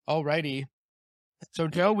Alrighty. So,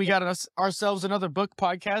 Joe, we got ourselves another book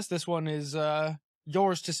podcast. This one is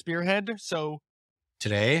yours to spearhead. So,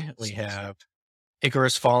 Today we have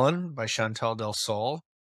Icarus Fallen by Chantal Del Sol,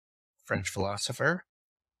 French philosopher.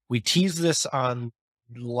 We teased this on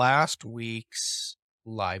last week's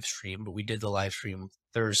live stream, but we did the live stream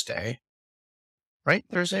Thursday, right?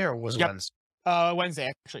 Thursday or was it Yep. Wednesday?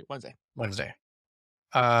 Wednesday, actually. Wednesday.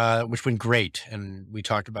 Which went great. And we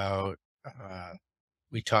talked about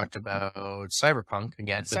Cyberpunk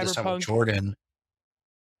again, but this time with Cyberpunk. Jordan.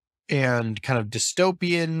 And kind of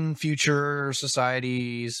dystopian future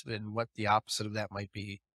societies and what the opposite of that might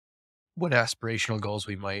be. What aspirational goals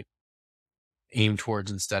we might aim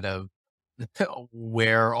towards instead of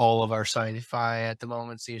where all of our sci-fi at the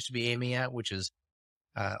moment seems to be aiming at, which is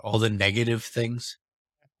all the negative things.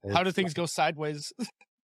 How do things go sideways?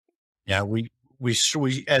 Yeah, we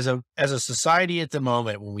as a society at the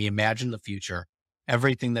moment, when we imagine the future,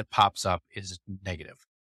 everything that pops up is negative,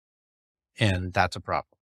 and that's a problem.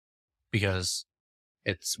 Because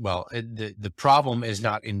the problem is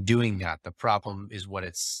not in doing that. The problem is what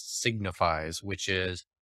it signifies, which is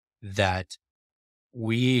that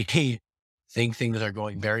we think things are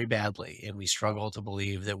going very badly and we struggle to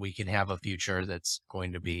believe that we can have a future that's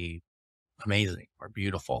going to be amazing or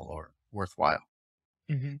beautiful or worthwhile.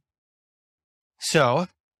 Mm-hmm. So,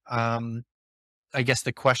 I guess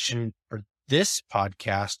the question for this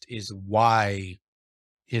podcast is, why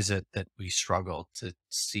is it that we struggle to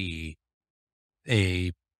see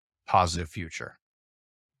a positive future?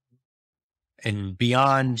 And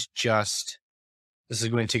beyond just, this is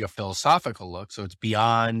going to take a philosophical look. So it's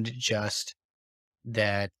beyond just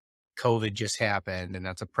that COVID just happened and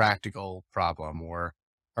that's a practical problem, or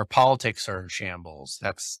our politics are in shambles.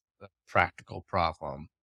 That's a practical problem.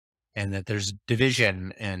 And that there's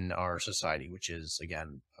division in our society, which is,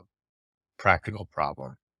 again, a practical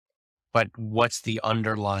problem. But what's the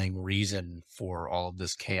underlying reason for all of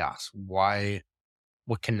this chaos? What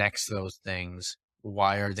connects those things?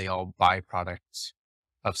 Why are they all byproducts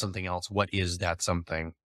of something else? What is that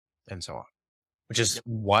something? And so on. Which is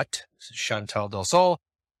what Chantal Del Sol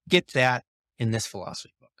gets at in this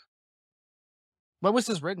philosophy book. When was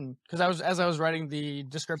this written? Because as I was writing the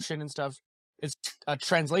description and stuff, it's a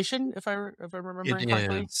translation, if I'm remembering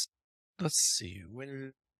correctly. Let's see.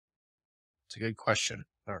 It's a good question.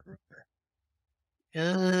 I don't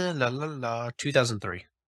remember. 2003.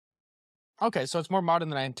 Okay, so it's more modern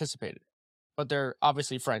than I anticipated. But they're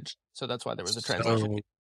obviously French, so that's why there was a translation.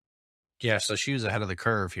 So she was ahead of the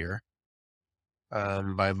curve here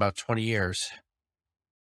by about 20 years.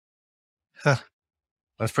 That's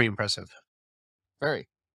pretty impressive. Very.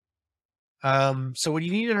 So what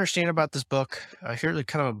you need to understand about this book, here's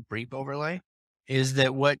kind of a brief overlay, is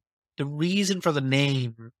that the reason for the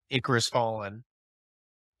name Icarus Fallen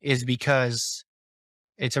is because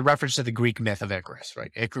it's a reference to the Greek myth of Icarus,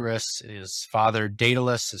 right? Icarus, his father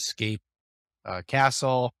Daedalus escaped a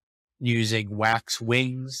castle using wax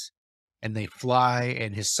wings, and they fly,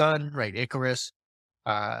 and his son, right, Icarus,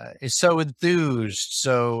 is so enthused,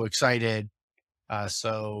 so excited,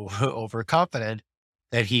 so overconfident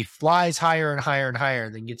that he flies higher and higher and higher,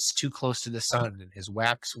 and then gets too close to the sun, and his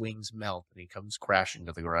wax wings melt, and he comes crashing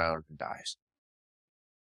to the ground and dies.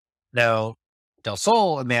 Now, Del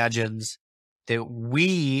Sol imagines that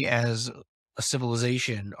we as a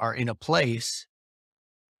civilization are in a place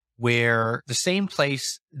where the same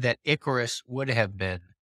place that Icarus would have been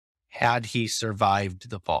had he survived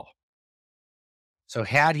the fall. So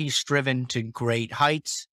had he striven to great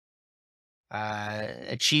heights,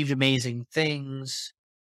 achieved amazing things,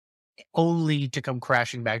 only to come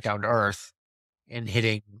crashing back down to earth and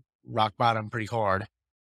hitting rock bottom pretty hard,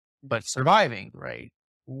 but surviving, right?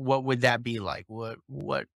 What would that be like? What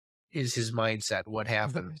is his mindset? What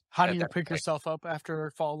happened? How do you pick yourself up after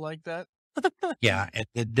a fall like that? Yeah, and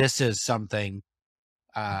this is something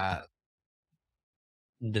that's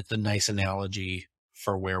a nice analogy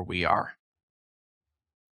for where we are.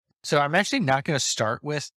 So I'm actually not going to start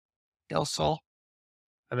with Del Sol.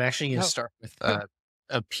 I'm actually going to start with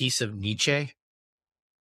a piece of Nietzsche.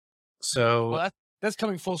 So well, that's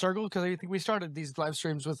coming full circle, because I think we started these live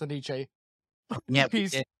streams with a Nietzsche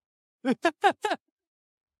piece.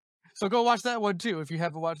 So go watch that one too, if you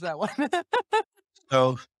haven't watched that one.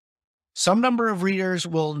 So some number of readers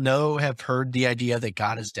will have heard the idea that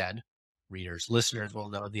God is dead. Listeners will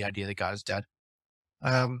know the idea that God is dead.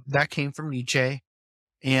 That came from Nietzsche.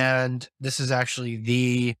 And this is actually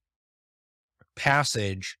the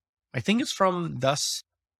passage, I think it's from Thus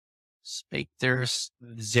Spake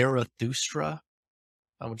Zarathustra,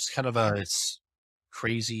 which is kind of a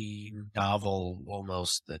crazy novel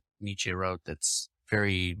almost that Nietzsche wrote that's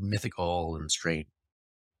very mythical and strange.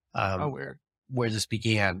 Oh, Um, weird. where this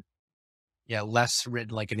began, yeah, less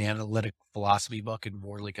written like an analytic philosophy book and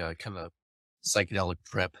more like a kind of psychedelic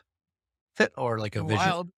trip or like a vision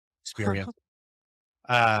Wild. experience.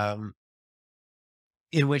 Um,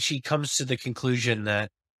 in which he comes to the conclusion that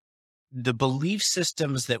the belief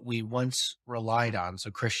systems that we once relied on,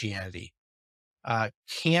 so Christianity,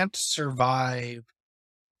 can't survive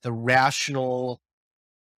the rational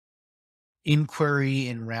inquiry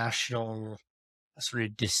and rational sort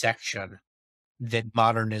of dissection that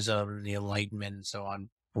modernism and the Enlightenment and so on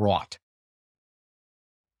brought.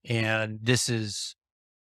 And this is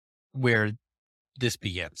where this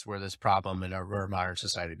begins, where this problem in our modern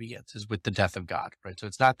society begins, is with the death of God, right? So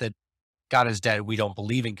it's not that God is dead, we don't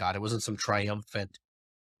believe in God. It wasn't some triumphant,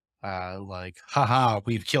 like, haha,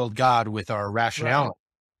 we've killed God with our Right. rationale.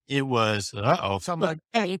 It was, uh-oh. Some like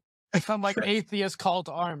atheist call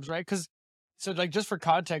to arms, right? Because so like just for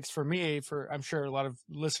context, for me, for I'm sure a lot of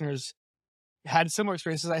listeners had similar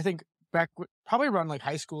experiences. I think probably around like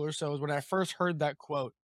high school or so is when I first heard that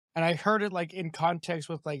quote, and I heard it like in context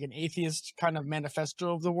with like an atheist kind of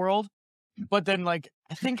manifesto of the world. But then, like,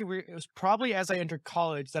 I think it was probably as I entered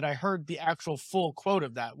college that I heard the actual full quote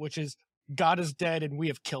of that, which is "God is dead and we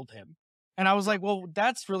have killed him." And I was like, "Well,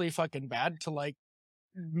 that's really fucking bad to like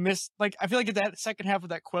miss." Like, I feel like that second half of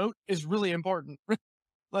that quote is really important.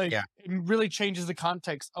 Like, Yeah. it really changes the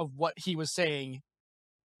context of what he was saying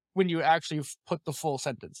when you actually put the full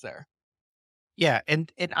sentence there. Yeah. And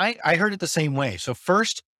I heard it the same way. So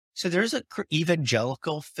first, so there's a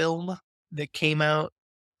evangelical film that came out,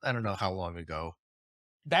 I don't know how long ago,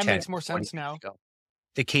 That 10, makes more 20 sense years now. ago,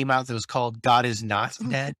 that came out that was called God is Not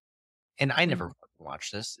Dead. And I Mhm. never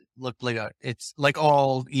watched this. It looked like it's like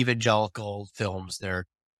all evangelical films. They're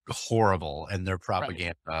horrible and they're Right.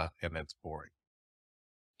 propaganda and it's boring.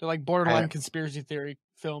 They're like Uh, borderline conspiracy theory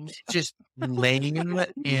films. just lame.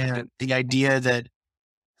 And the idea that,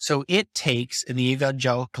 so it takes, in the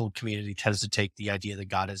evangelical community tends to take the idea that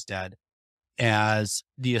God is dead as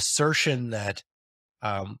the assertion that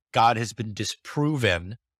God has been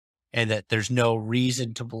disproven and that there's no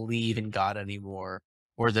reason to believe in God anymore,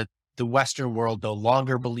 or that the Western world no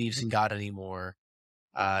longer believes in God anymore,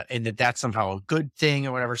 and that that's somehow a good thing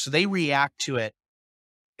or whatever. So they react to it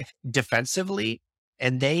defensively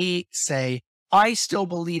and they say, I still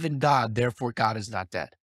believe in God, therefore God is not dead.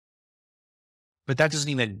 But that doesn't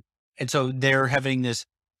even, and so they're having this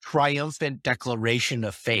triumphant declaration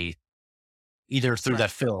of faith, either through that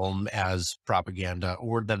Right. film as propaganda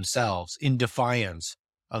or themselves in defiance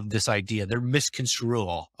of this idea, their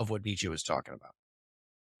misconstrual of what Nietzsche was talking about.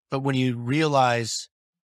 But when you realize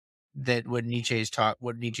that what Nietzsche's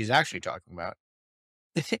actually talking about,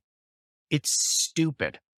 it's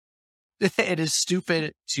stupid. It is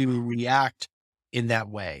stupid to react in that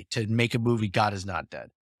way, to make a movie God is not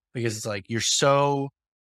dead. Because it's like you're so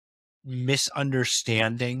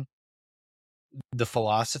misunderstanding the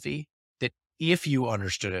philosophy that if you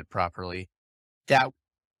understood it properly, that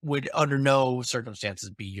would under no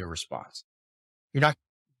circumstances be your response. You're not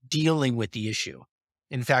dealing with the issue.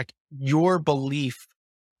 In fact, your belief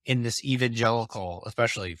in this evangelical,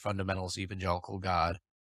 especially fundamentalist evangelical God,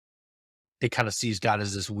 it kind of sees God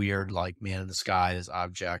as this weird, like man in the sky, this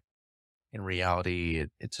object. In reality,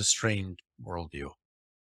 it's a strange worldview.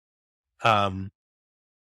 Um,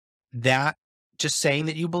 that just saying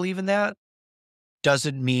that you believe in that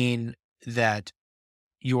doesn't mean that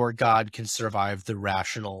your God can survive the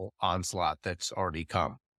rational onslaught that's already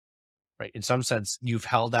come. Right? In some sense, you've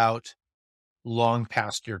held out long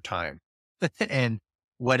past your time, and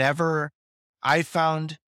whatever I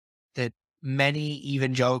found that many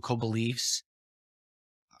evangelical beliefs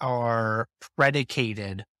are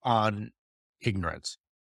predicated on ignorance,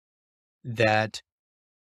 that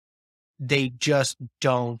they just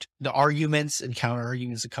don't, the arguments and counter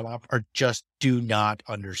arguments that come up are just do not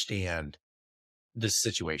understand the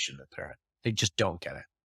situation that they're in. They just don't get it.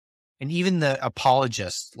 And even the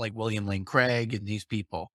apologists like William Lane Craig and these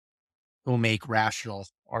people who make rational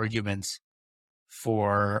arguments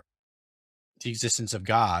for the existence of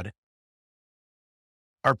God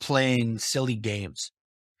are playing silly games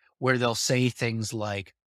where they'll say things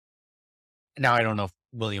like, now I don't know if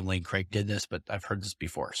William Lane Craig did this, but I've heard this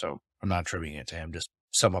before, so I'm not attributing it to him, just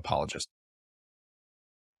some apologist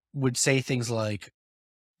would say things like,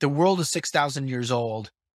 the world is 6,000 years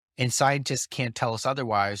old and scientists can't tell us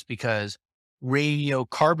otherwise because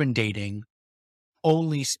radiocarbon dating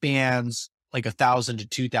only spans like 1,000 to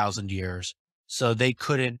 2,000 years. So they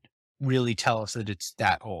couldn't really tell us that it's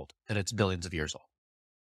that old, that it's billions of years old.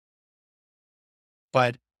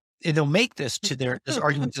 But and they'll make this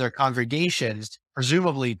argument to their congregations,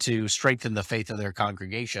 presumably to strengthen the faith of their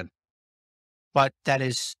congregation. But that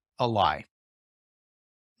is a lie.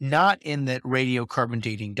 Not in that radiocarbon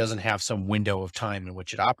dating doesn't have some window of time in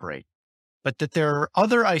which it operates, but that there are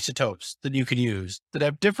other isotopes that you can use that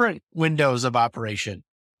have different windows of operation.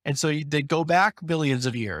 And so they go back billions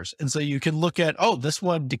of years. And so you can look at, oh, this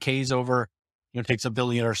one decays over, takes a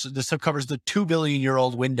billion, or so this covers the 2 billion year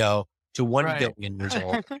old window to 1 billion years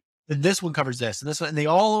old. And this one covers this and this one, and they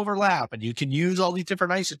all overlap. And you can use all these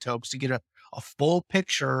different isotopes to get a full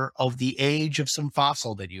picture of the age of some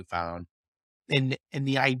fossil that you found. And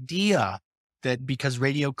the idea that because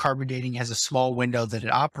radiocarbon dating has a small window that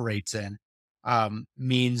it operates in,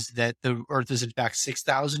 means that the Earth is in fact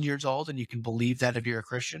 6,000 years old, and you can believe that if you're a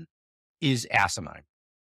Christian, is asinine.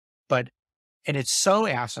 And it's so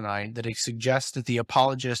asinine that it suggests that the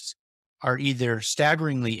apologists are either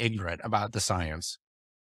staggeringly ignorant about the science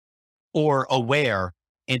or aware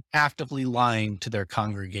and actively lying to their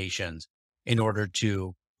congregations in order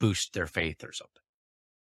to boost their faith or something.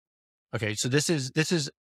 Okay, so this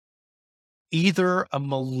is either a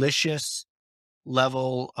malicious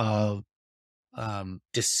level of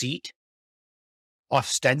deceit,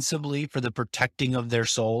 ostensibly for the protecting of their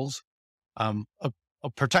souls,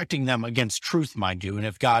 protecting them against truth, mind you. And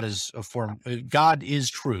if God is God is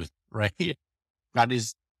truth, right? God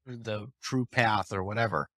is the true path or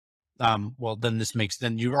whatever. Well, then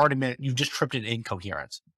you've just tripped an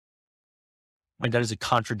incoherence. And that is a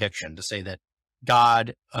contradiction to say that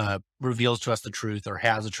God reveals to us the truth or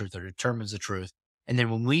has the truth or determines the truth. And then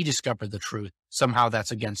when we discover the truth, somehow that's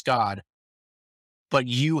against God. But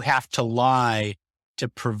you have to lie to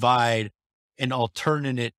provide an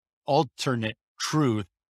alternate truth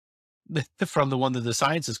from the one that the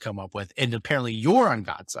science has come up with. And apparently you're on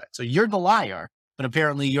God's side. So you're the liar, but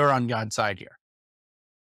apparently you're on God's side here.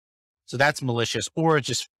 So that's malicious, or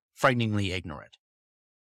just frighteningly ignorant.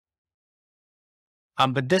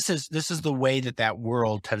 But this is the way that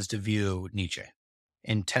world tends to view Nietzsche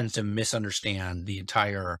and tends to misunderstand the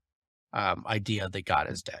entire idea that God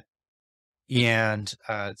is dead. And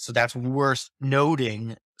so that's worth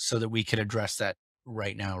noting so that we can address that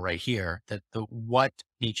right now, right here, that what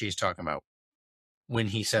Nietzsche is talking about when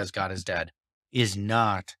he says God is dead is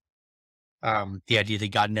not the idea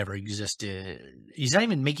that God never existed. He's not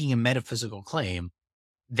even making a metaphysical claim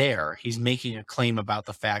there. He's making a claim about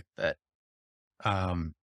the fact that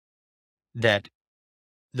that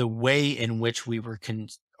the way in which we were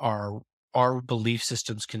our belief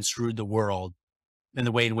systems construed the world, and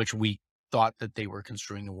the way in which we thought that they were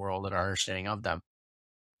construing the world and our understanding of them,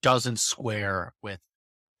 doesn't square with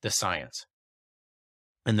the science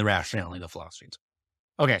and the rationality of the philosophies.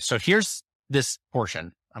 Okay, so here's this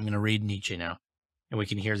portion. I'm going to read Nietzsche now, and we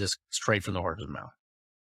can hear this straight from the horse's mouth.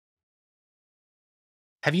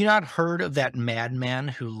 Have you not heard of that madman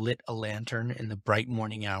who lit a lantern in the bright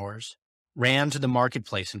morning hours, ran to the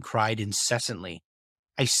marketplace and cried incessantly,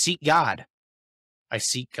 I seek God. I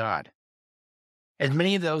seek God. As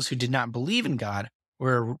many of those who did not believe in God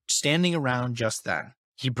were standing around just then,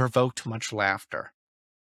 he provoked much laughter.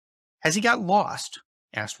 Has he got lost?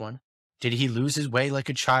 Asked one. Did he lose his way like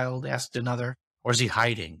a child? Asked another. Or is he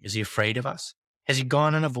hiding? Is he afraid of us? Has he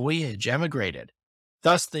gone on a voyage, emigrated?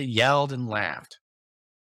 Thus they yelled and laughed.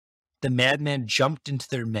 The madman jumped into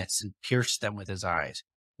their midst and pierced them with his eyes.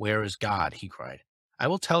 Where is God? He cried. I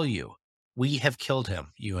will tell you. We have killed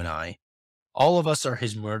him, you and I. All of us are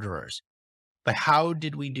his murderers. But how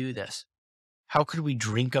did we do this? How could we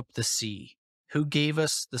drink up the sea? Who gave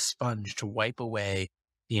us the sponge to wipe away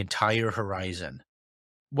the entire horizon?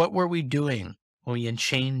 What were we doing when we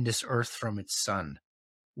enchained this earth from its sun?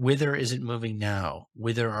 Whither is it moving now?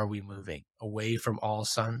 Whither are we moving? Away from all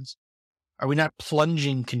suns? Are we not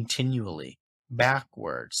plunging continually,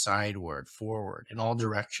 backward, sideward, forward, in all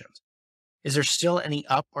directions? Is there still any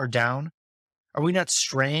up or down? Are we not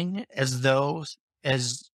straying as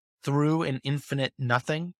through an infinite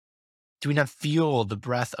nothing? Do we not feel the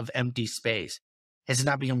breath of empty space? Has it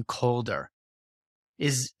not become colder?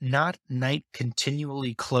 Is not night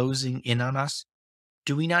continually closing in on us?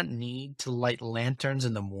 Do we not need to light lanterns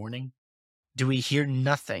in the morning? Do we hear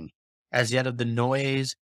nothing as yet of the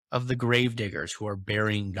noise of the gravediggers who are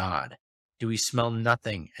burying God? Do we smell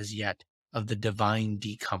nothing as yet of the divine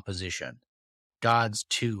decomposition? Gods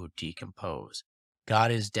too decompose.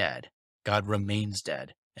 God is dead. God remains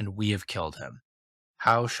dead, and we have killed him.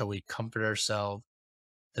 How shall we comfort ourselves,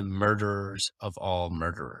 the murderers of all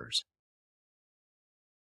murderers?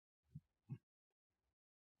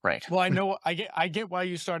 Right. Well, I get why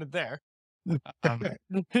you started there. I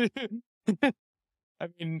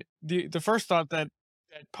mean, the first thought that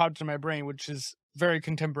that popped in my brain, which is very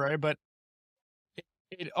contemporary, but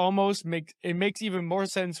it almost makes even more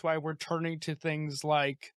sense why we're turning to things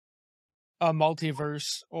like a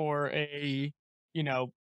multiverse or a, you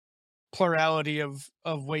know, plurality of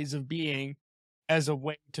ways of being as a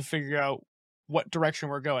way to figure out what direction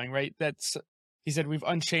we're going, right? That's he said we've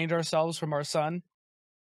unchained ourselves from our sun,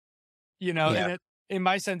 you know, Yeah. and it in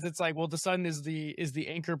my sense it's like, well, the sun is the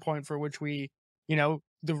anchor point for which we, you know,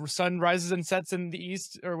 the sun rises and sets in the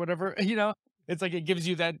east or whatever, you know. It's like it gives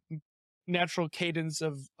you that natural cadence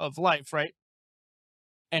of life, right?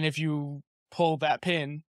 And if you pull that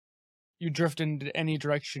pin, you drift into any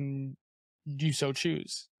direction you so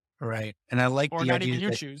choose, Right. And I like or the not even idea you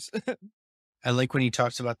that choose. I like when he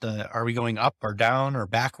talks about are we going up or down or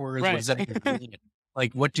backwards? What Right. does that even mean?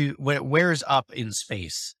 Like, where's up in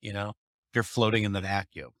space? You know, you're floating in the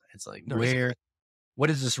vacuum. It's like, Right.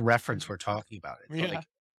 what is this reference we're talking about? It's Yeah. like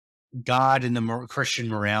God and the Christian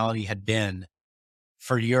morality had been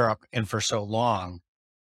for Europe and for so long.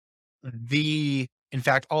 In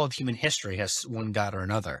fact, all of human history has one God or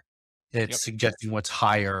another. Yep. It's suggesting what's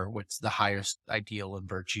higher, what's the highest ideal and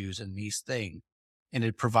virtues and these things. And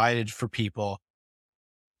it provided for people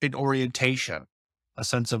an orientation, a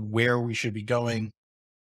sense of where we should be going,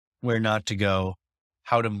 where not to go,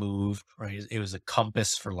 how to move, right? It was a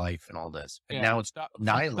compass for life and all this. And Yeah. now it's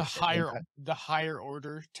nihilistic. The higher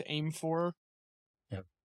order to aim for. Yeah.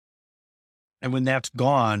 And when that's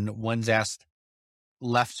gone, one's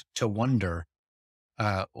left to wonder,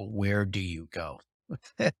 where do you go?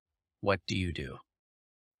 What do you do?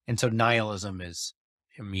 And so nihilism is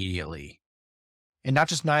immediately, and not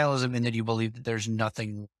just nihilism in that you believe that there's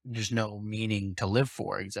no meaning to live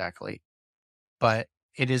for exactly, but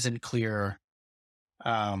it isn't clear.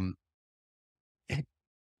 Um,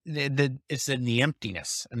 it's in the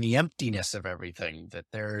emptiness of everything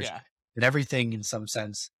Yeah. that everything in some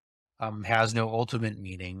sense has no ultimate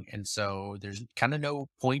meaning, and so there's kind of no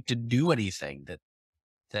point to do anything.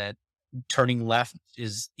 That turning left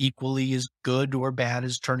is equally as good or bad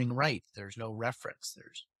as turning right. There's no reference.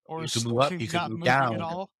 Or You could move up, you could not move moving at down.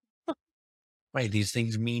 all. Right, these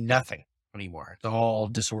things mean nothing anymore. It's all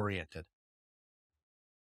disoriented.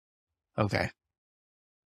 Okay.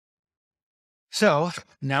 So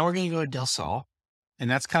now we're going to go to Del Sol, and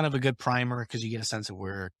that's kind of a good primer because you get a sense of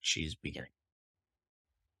where she's beginning.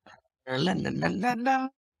 La, la, la, la, la.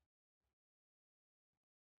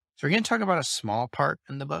 So we're going to talk about a small part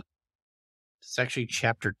in the book. It's actually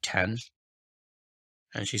chapter 10,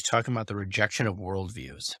 and she's talking about the rejection of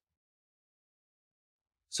worldviews.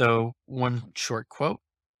 So one short quote.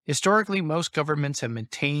 Historically, most governments have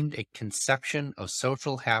maintained a conception of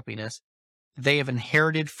social happiness they have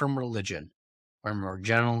inherited from religion, or more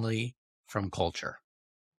generally from culture.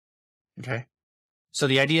 Okay. So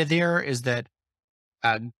the idea there is that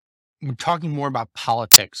we're talking more about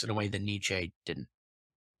politics in a way that Nietzsche didn't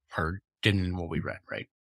in what we read, right?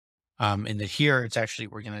 And that here it's actually,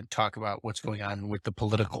 we're going to talk about what's going on with the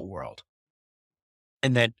political world,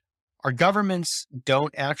 and that our governments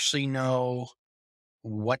don't actually know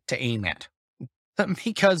what to aim at.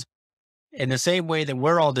 Because in the same way that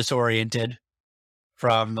we're all disoriented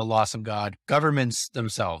from the loss of God, governments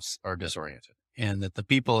themselves are disoriented, and that the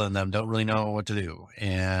people in them don't really know what to do.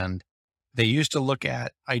 And they used to look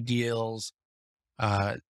at ideals.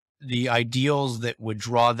 The ideals that would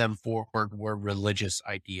draw them forward were religious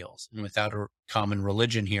ideals. And without a common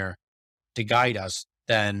religion here to guide us,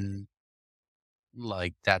 then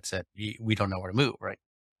like that's it. We don't know where to move, right?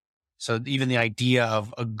 So even the idea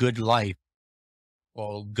of a good life,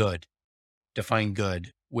 well, define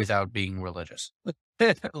good without being religious.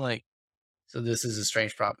 Like, so this is a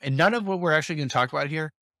strange problem. And none of what we're actually going to talk about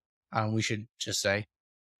here, we should just say,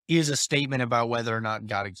 is a statement about whether or not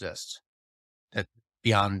God exists. That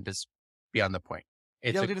beyond the point.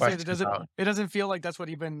 It's Yeah, I a was gonna say question about, it doesn't feel like that's what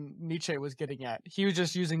even Nietzsche was getting at. He was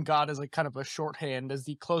just using God as like kind of a shorthand, as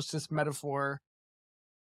the closest metaphor.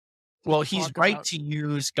 well, To he's talk right about. to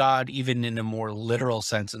use God even in a more literal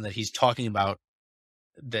sense, in that he's talking about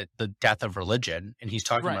the death of religion, and he's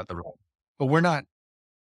talking Right. about the role. But we're not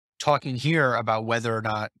talking here about whether or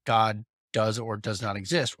not God does or does not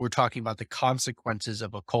exist. We're talking about the consequences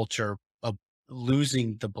of a culture of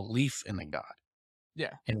losing the belief in a God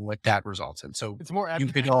Yeah, and what that results in. So it's more you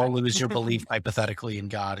could abstract. all lose your belief hypothetically in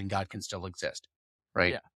God, and God can still exist,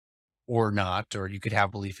 right? Yeah. Or not, or you could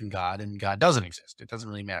have belief in God and God doesn't exist. It doesn't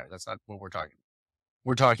really matter. That's not what we're talking about.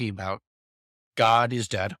 We're talking about God is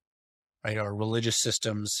dead, right? Our religious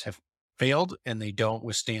systems have failed, and they don't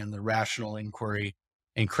withstand the rational inquiry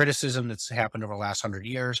and criticism that's happened over the last 100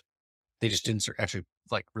 years. They just didn't actually,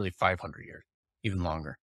 like, really 500 years, even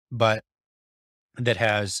longer. But that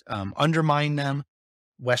has undermined them.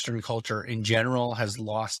 Western culture in general has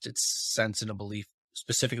lost its sense and a belief,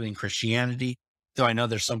 specifically in Christianity. Though I know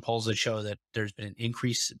there's some polls that show that there's been an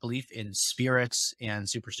increased belief in spirits and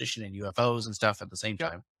superstition and UFOs and stuff at the same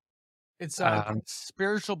Yep. time. It's Um,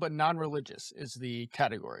 spiritual but non-religious is the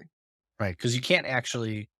category. right. Because you can't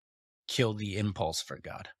actually kill the impulse for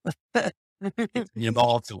God. It's an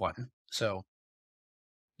evolved one. So,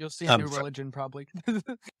 You'll see a new so religion probably.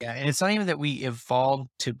 yeah, and it's not even that we evolved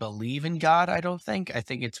to believe in God, I don't think. I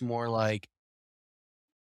think it's more like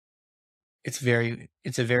it's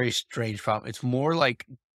a very strange problem. It's more like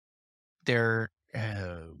oh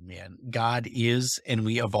man, God is and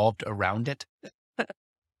we evolved around it.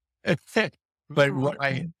 But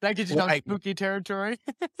That gets you what down I spooky territory.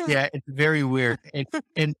 yeah, it's very weird.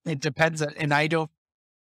 And it depends on, and I don't,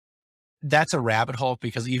 that's a rabbit hole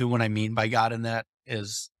because even what I mean by God in that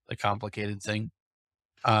is a complicated thing.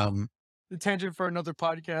 Um, The tangent for another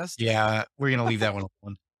podcast. yeah, we're gonna leave that one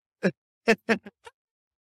alone.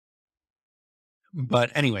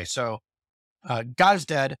 But anyway, so God is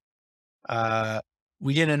dead.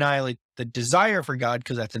 We didn't annihilate the desire for God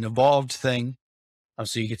because that's an evolved thing.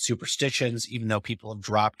 So you get superstitions, even though people have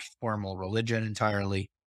dropped formal religion entirely.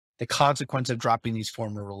 The consequence of dropping these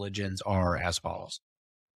formal religions are as follows.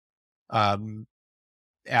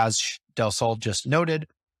 As Del Sol just noted,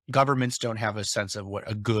 governments don't have a sense of what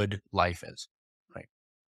a good life is. Right?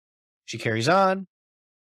 She carries on.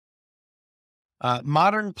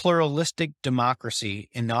 Modern pluralistic democracy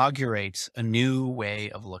inaugurates a new way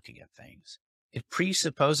of looking at things. It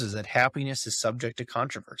presupposes that happiness is subject to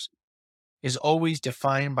controversy, is always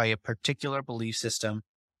defined by a particular belief system,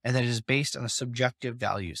 and that it is based on a subjective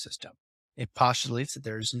value system. It postulates that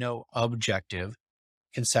there is no objective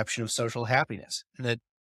conception of social happiness,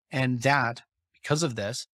 and that because of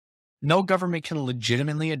this, no government can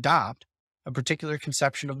legitimately adopt a particular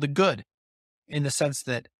conception of the good, in the sense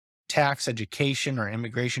that tax, education, or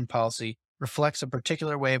immigration policy reflects a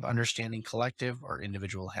particular way of understanding collective or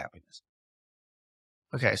individual happiness.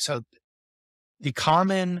 Okay, so the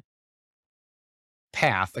common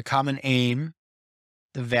path, the common aim,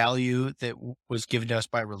 the value that was given to us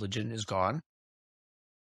by religion is gone.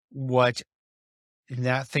 What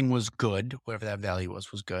that thing was good, whatever that value was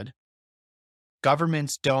good.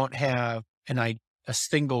 Governments don't have a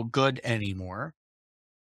single good anymore.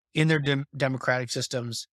 In their democratic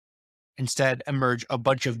systems, instead emerge a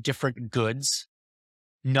bunch of different goods,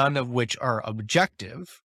 none of which are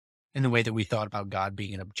objective in the way that we thought about God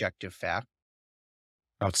being an objective fact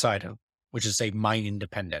outside of, which is, say, mind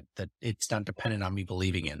independent, that it's not dependent on me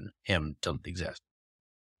believing in him to exist.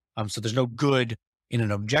 So there's no good in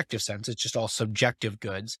an objective sense. It's just all subjective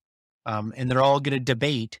goods. And they're all going to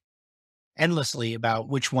debate endlessly about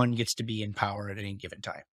which one gets to be in power at any given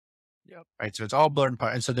time. Yep. Right. So it's all blurred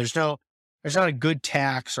apart. And so there's not a good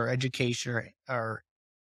tax or education or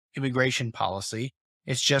immigration policy.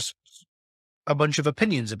 It's just a bunch of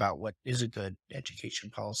opinions about what is a good education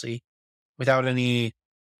policy without any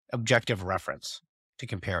objective reference to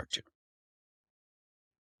compare it to.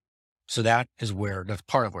 So that's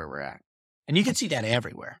part of where we're at. And you can see that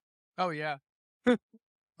everywhere. Oh yeah.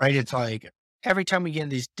 Right. It's like every time we get in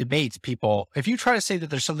these debates, people, if you try to say that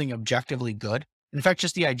there's something objectively good, in fact,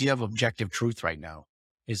 just the idea of objective truth right now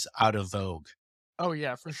is out of vogue. Oh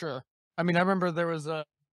yeah, for sure. I mean, I remember there was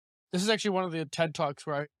this is actually one of the TED Talks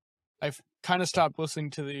where I've kind of stopped listening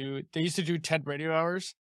to they used to do TED radio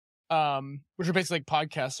hours, which are basically like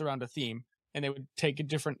podcasts around a theme. And they would take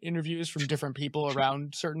different interviews from different people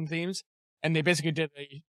around certain themes. And they basically did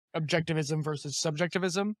a objectivism versus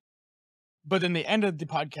subjectivism. But then they ended the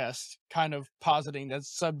podcast kind of positing that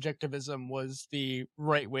subjectivism was the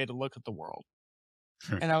right way to look at the world.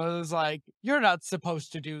 And I was like, you're not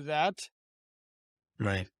supposed to do that.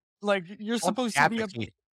 Right. Like you're supposed to be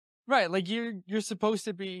right. Like you're supposed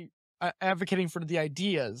to be advocating for the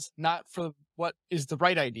ideas, not for what is the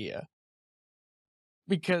right idea.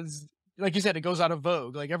 Because like you said, it goes out of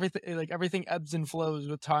vogue. Like everything ebbs and flows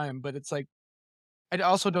with time, but it's like, I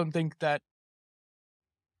also don't think that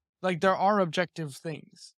like there are objective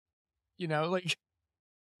things, like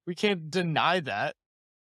we can't deny that.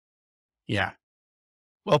 Yeah.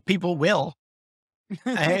 Well, people will.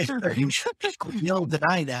 People will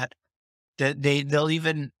deny that. That they'll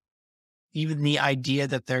even the idea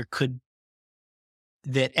that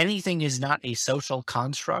that anything is not a social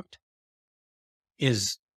construct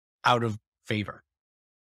is out of favor.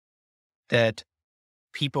 That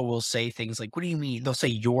people will say things like, "What do you mean?" They'll say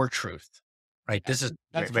your truth, right? That's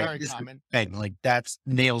very common. Right, like that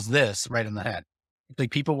nails this right on the head.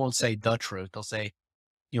 Like people won't say the truth; they'll say,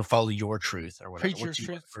 follow your truth or whatever. Preacher's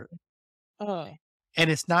truth. Uh, And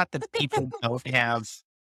it's not that people don't have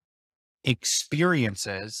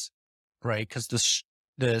experiences, right? Because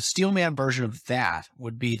the Steelman version of that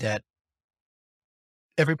would be that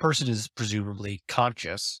every person is presumably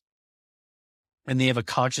conscious and they have a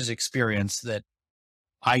conscious experience that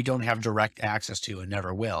I don't have direct access to and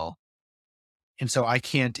never will. And so I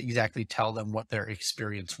can't exactly tell them what their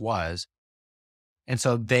experience was. And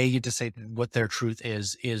so they get to say that what their truth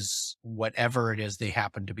is whatever it is they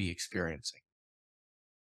happen to be experiencing.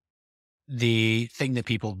 The thing that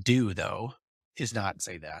people do, though, is not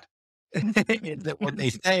say that. That what they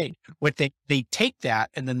say, they take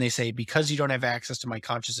that and then they say, because you don't have access to my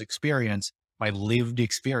conscious experience, my lived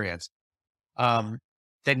experience,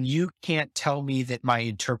 then you can't tell me that my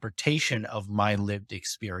interpretation of my lived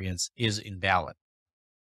experience is invalid.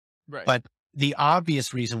 right. But the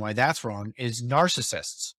obvious reason why that's wrong is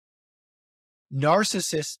narcissists.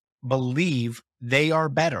 Narcissists believe they are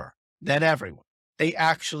better than everyone.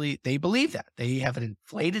 They believe that. They have an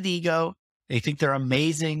inflated ego. They think they're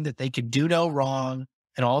amazing, that they can do no wrong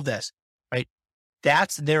and all this, right?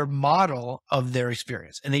 That's their model of their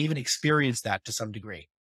experience. And they even experience that to some degree.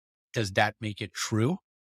 Does that make it true?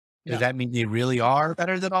 Does No. that mean they really are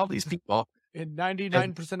better than all these people? In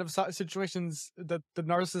 99% of situations that the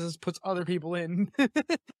narcissist puts other people in.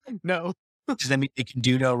 No. Does that mean they can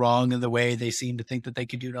do no wrong in the way they seem to think that they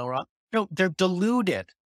can do no wrong? No, they're deluded.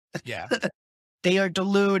 Yeah. They are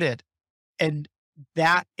deluded. And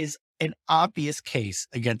that is an obvious case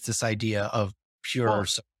against this idea of pure Well,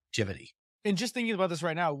 subjectivity. and just thinking about this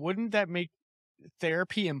right now, wouldn't that make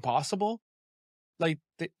therapy impossible? Like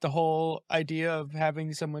the whole idea of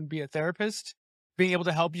having someone be a therapist, being able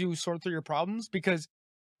to help you sort through your problems, because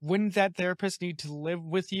wouldn't that therapist need to live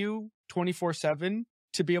with you 24/7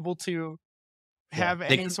 to be able to have They,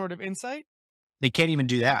 any sort of insight? they can't even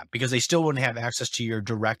do that because they still wouldn't have access to your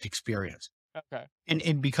direct experience. Okay.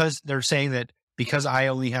 And because they're saying that because I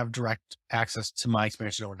only have direct access to my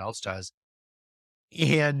experience, no one else does.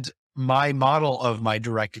 And my model of my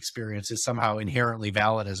direct experience is somehow inherently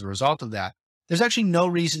valid as a result of that. There's actually no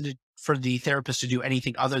reason for the therapist to do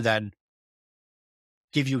anything other than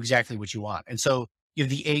give you exactly what you want. And so you have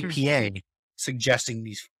the APA suggesting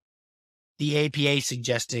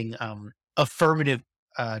affirmative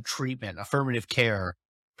treatment, affirmative care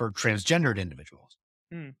for transgendered individuals.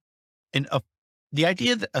 Mm. And the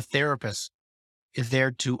idea that a therapist is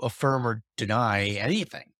there to affirm or deny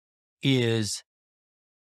anything it's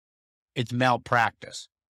malpractice.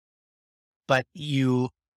 But the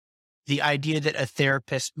idea that a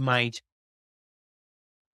therapist might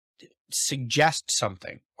suggest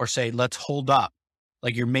something or say, let's hold up,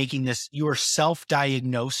 like you're making this, you are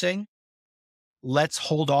self-diagnosing, let's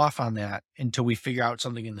hold off on that until we figure out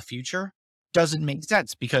something in the future, doesn't make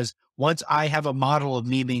sense, because once I have a model of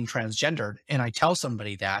me being transgendered and I tell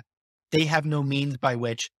somebody that, they have no means by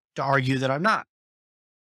which to argue that I'm not.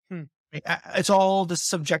 It's all the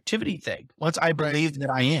subjectivity thing. Once I believe that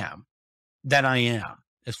I am, then I am,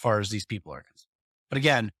 as far as these people are concerned. But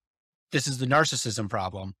again, this is the narcissism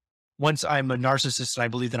problem. Once I'm a narcissist and I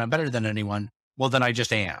believe that I'm better than anyone, well, then I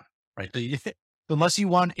just am, right? If you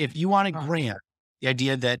want to grant the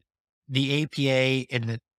idea that the APA and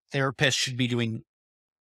the therapist should be doing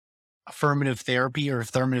affirmative therapy or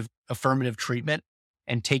affirmative treatment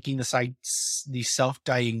and taking the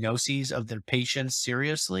self-diagnoses of their patients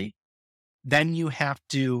seriously, then you have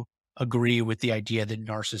to agree with the idea that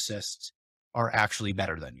narcissists are actually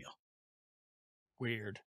better than you.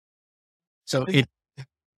 Weird. So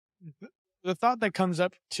The thought that comes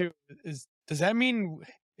up too is, does that mean,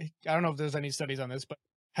 I don't know if there's any studies on this, but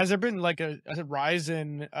has there been like a rise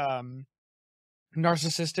in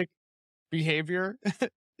narcissistic behavior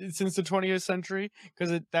since the 20th century?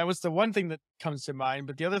 Because that was the one thing that comes to mind.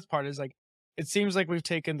 But the other part is, like, it seems like we've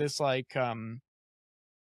taken this like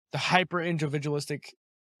the hyper individualistic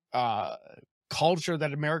culture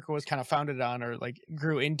that America was kind of founded on, or like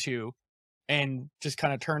grew into, and just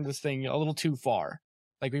kind of turned this thing a little too far.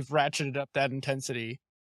 Like we've ratcheted up that intensity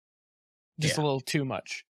just a little too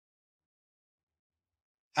much.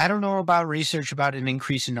 I don't know about research about an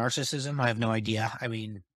increase in narcissism. I have no idea. I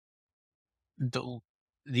mean,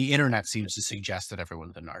 the internet seems to suggest that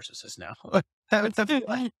everyone's a narcissist now. But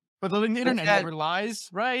the internet never lies,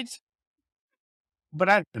 right? But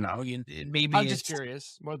I don't know. Maybe I'm just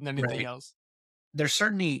curious more than anything else. There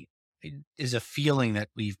certainly is a feeling that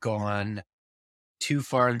we've gone too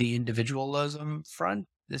far in the individualism front.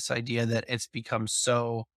 This idea that it's become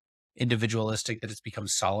so individualistic that it's become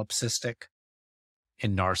solipsistic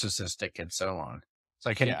and narcissistic and so on. So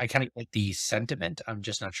I kind of get the sentiment. I'm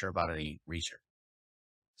just not sure about any research.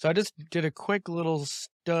 So I just did a quick little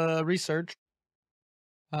research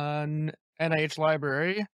on NIH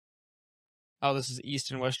Library. Oh, this is East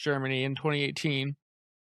and West Germany in 2018.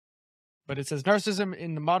 But it says narcissism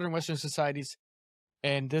in the modern Western societies,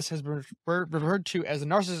 and this has been referred to as a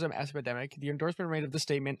narcissism epidemic. The endorsement rate of the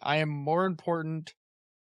statement, I am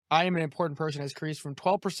an important person, has increased from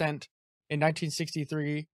 12% in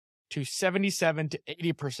 1963 to 77 to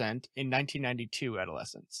 80% in 1992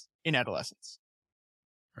 in adolescence.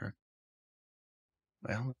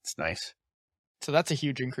 Well, it's nice. So that's a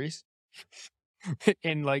huge increase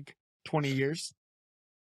in like 20 years.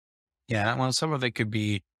 Yeah, well, some of it could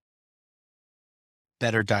be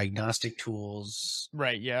better diagnostic tools.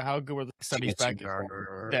 Right, yeah. How good were the studies back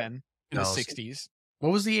then in the 60s?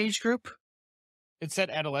 What was the age group? It said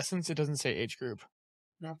adolescence. It doesn't say age group.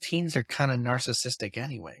 Well, teens are kind of narcissistic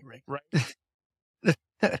anyway, right?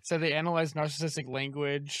 Right. So they analyzed narcissistic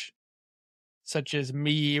language, such as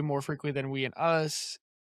me more frequently than we and us,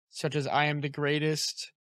 such as I am the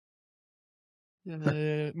greatest,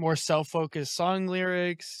 more self-focused song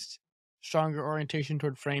lyrics, stronger orientation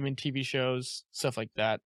toward frame in TV shows, stuff like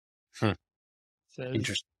that.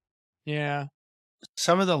 Interesting. Yeah.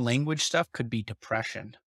 Some of the language stuff could be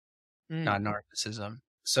depression, not narcissism.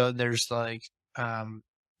 So there's like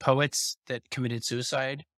poets that committed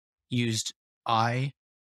suicide used the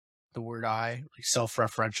word I, like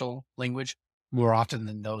self-referential language, more often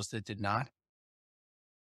than those that did not.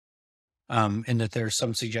 And that there's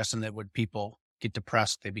some suggestion that when people get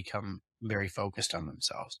depressed, they become very focused on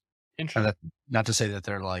themselves. Interesting. Not to say that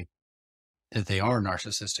they're like, that they are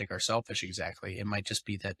narcissistic or selfish exactly. It might just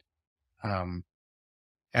be that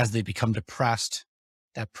as they become depressed,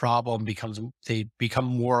 that problem they become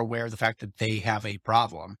more aware of the fact that they have a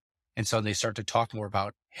problem. And so they start to talk more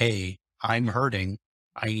about, hey, I'm hurting.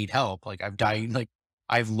 I need help. Like I've died, like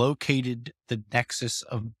I've located the nexus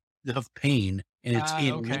of pain and it's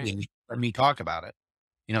in me. Let me talk about it.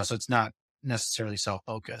 So it's not necessarily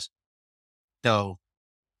self-focused. Though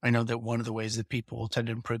I know that one of the ways that people will tend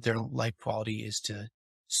to improve their life quality is to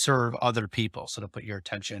serve other people. So to put your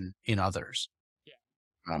attention in others.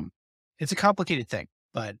 Yeah. It's a complicated thing,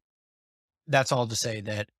 but that's all to say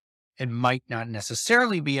that it might not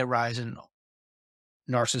necessarily be a rise in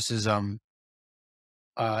narcissism.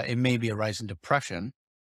 It may be a rise in depression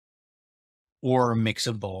or a mix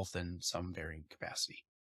of both in some varying capacity.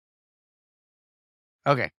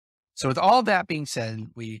 Okay. So with all that being said,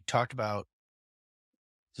 we talked about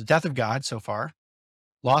the death of God so far,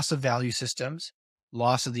 loss of value systems,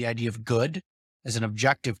 loss of the idea of good as an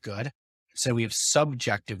objective good. So we have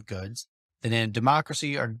subjective goods that in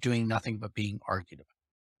democracy are doing nothing but being argued about.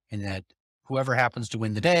 And that whoever happens to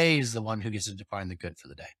win the day is the one who gets to define the good for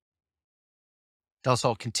the day. Del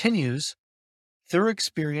Sol continues, through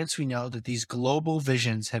experience, we know that these global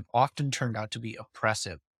visions have often turned out to be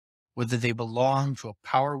oppressive, whether they belong to a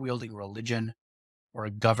power-wielding religion or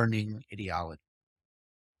a governing ideology.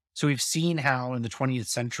 So we've seen how in the 20th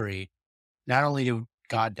century, not only did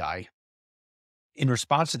God die, in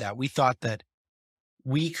response to that, we thought that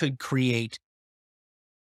we could create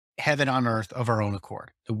heaven on earth of our own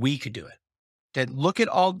accord, that we could do it. That look at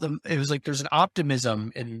it was like there's an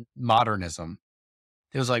optimism in modernism.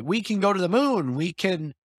 It was like, we can go to the moon, we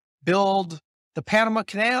can build the Panama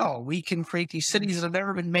Canal, we can create these cities that have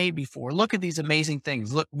never been made before. Look at these amazing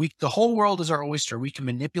things. Look, the whole world is our oyster. We can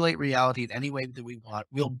manipulate reality in any way that we want.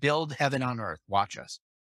 We'll build heaven on earth. Watch us.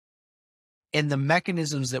 And the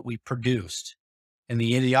mechanisms that we produced and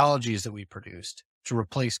the ideologies that we produced to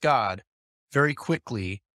replace God very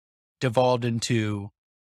quickly devolved into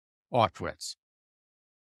Auschwitz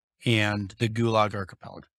and the Gulag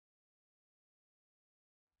Archipelago.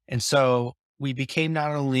 And so we became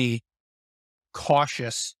not only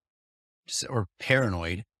cautious or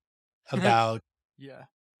paranoid about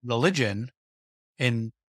religion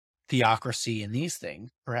and theocracy and these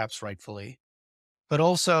things, perhaps rightfully, but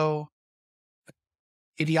also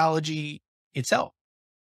ideology itself.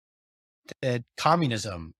 That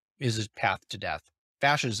communism is a path to death.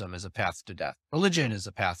 Fascism is a path to death. Religion is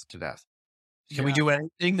a path to death. Can we do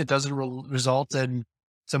anything that doesn't result in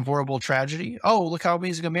some horrible tragedy? Oh, look how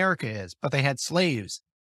amazing America is. But they had slaves.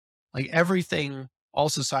 Like everything, all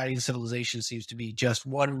society and civilization seems to be just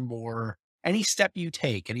one more. Any step you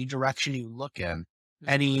take, any direction you look in,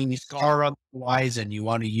 any star on the horizon you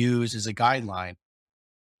want to use as a guideline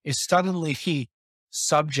is suddenly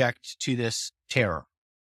subject to this terror.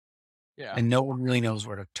 Yeah. And no one really knows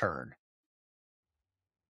where to turn.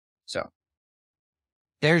 So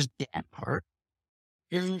there's that part.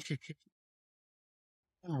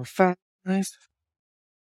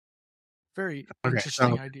 Very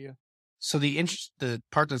interesting idea. So the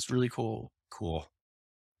part that's really cool,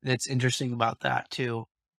 that's interesting about that too.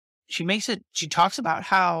 She talks about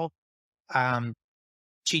how um,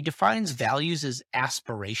 she defines values as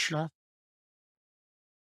aspirational.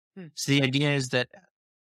 Hmm. So the idea is that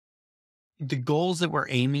the goals that we're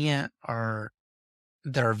aiming at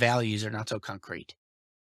that our values are not so concrete.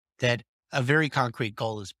 That a very concrete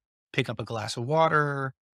goal is pick up a glass of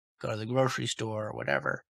water, go to the grocery store, or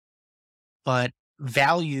whatever. But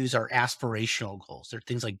values are aspirational goals. They're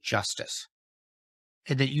things like justice,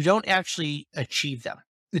 and that you don't actually achieve them.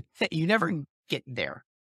 You never get there.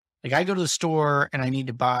 Like I go to the store and I need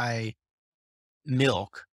to buy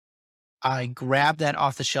milk. I grab that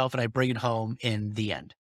off the shelf and I bring it home in the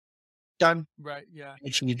end. Done. Right. Yeah.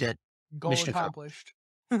 Achieved it. Goal Mission accomplished.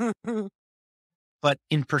 accomplished. But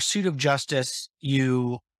in pursuit of justice,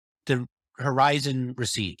 the horizon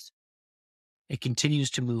recedes. It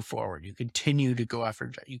continues to move forward. You continue to go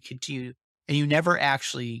after, you continue, and you never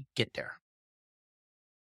actually get there.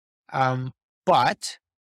 But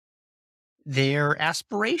they're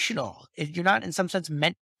aspirational. You're not, in some sense,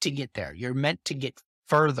 meant to get there. You're meant to get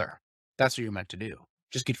further. That's what you're meant to do.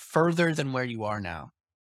 Just get further than where you are now.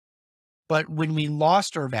 But when we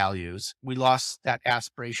lost our values, we lost that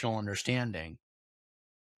aspirational understanding.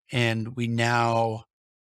 And we now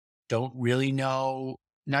don't really know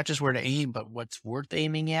not just where to aim, but what's worth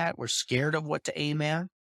aiming at. We're scared of what to aim at.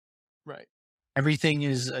 Right. Everything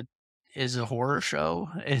is a horror show.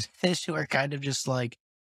 We're kind of just like,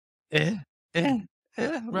 where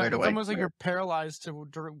Right. do It's I? almost like Where? you're paralyzed to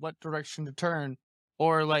what direction to turn,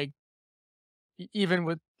 or like even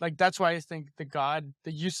with like that's why I think the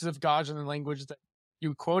uses of gods in the language that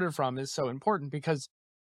you quoted from is so important because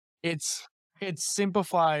it's it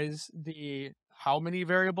simplifies the how many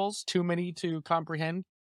variables, too many to comprehend,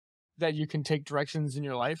 that you can take directions in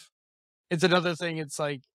your life. It's another thing. It's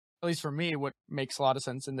like, at least for me, what makes a lot of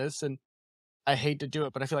sense in this, and I hate to do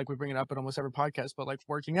it, but I feel like we bring it up in almost every podcast. But like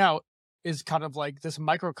working out is kind of like this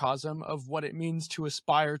microcosm of what it means to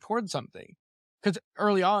aspire towards something. Because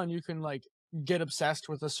early on, you can like get obsessed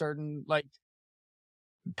with a certain like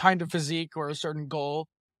kind of physique or a certain goal,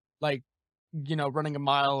 like running a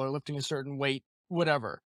mile or lifting a certain weight,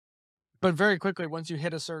 whatever. But very quickly, once you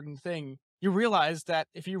hit a certain thing, you realize that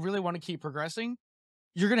if you really want to keep progressing,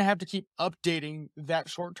 you're going to have to keep updating that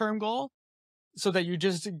short-term goal so that you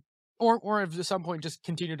just, or at some point just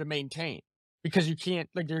continue to maintain, because you can't,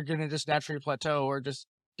 like, you're going to just naturally plateau or just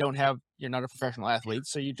you're not a professional athlete.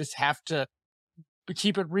 So you just have to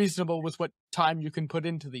keep it reasonable with what time you can put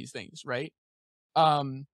into these things. Right.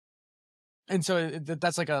 Um, and so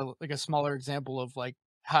that's like a smaller example of like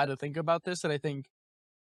how to think about this. That I think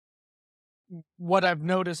what I've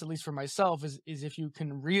noticed, at least for myself, is if you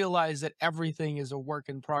can realize that everything is a work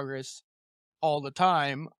in progress all the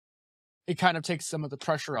time, it kind of takes some of the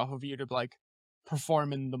pressure off of you to like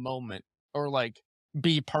perform in the moment or like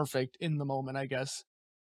be perfect in the moment, I guess.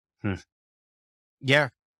 Yeah.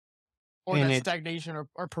 Or And that stagnation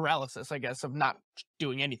or paralysis, I guess, of not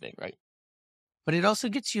doing anything, right? but it also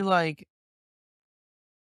gets you like,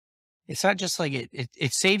 it's not just like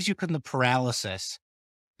it saves you from the paralysis,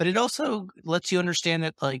 but it also lets you understand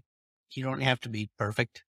that like you don't have to be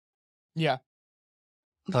perfect. Yeah.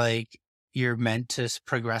 Like you're meant to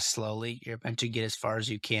progress slowly. You're meant to get as far as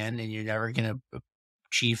you can, and you're never going to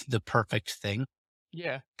achieve the perfect thing.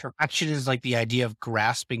 Yeah. Perfection is like the idea of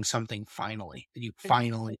grasping something finally, that you It-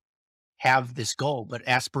 finally have this goal, but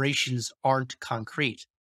aspirations aren't concrete,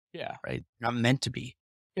 Yeah. right? Not meant to be.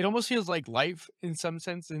 It almost feels like life in some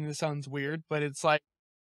sense, and it sounds weird, but it's like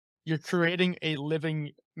you're creating a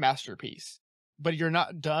living masterpiece, but you're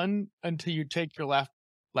not done until you take your last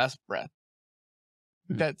breath.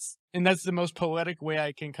 Mhm. That's the most poetic way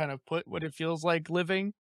I can kind of put what it feels like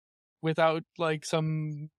living without like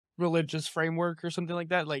some religious framework or something like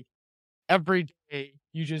that. Like every day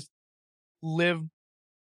you just live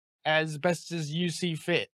as best as you see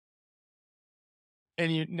fit.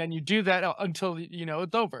 And then you do that until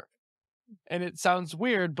it's over. And it sounds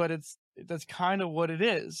weird, but that's kind of what it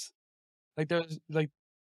is. Like there's like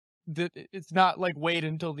it's not like wait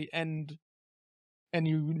until the end and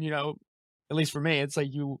at least for me, it's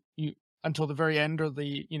like you until the very end, or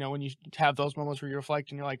when you have those moments where you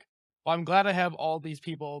reflect and you're like, well, I'm glad I have all these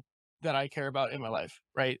people that I care about in my life,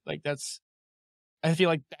 right? Like I feel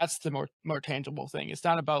like that's the more tangible thing. It's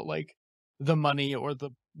not about like the money or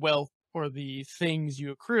the wealth or the things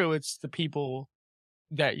you accrue. It's the people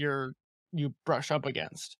that you brush up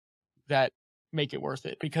against that make it worth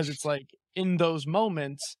it, because it's like in those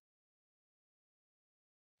moments,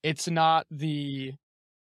 it's not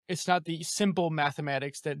it's not the simple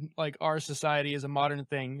mathematics that like our society as a modern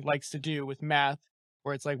thing likes to do with math,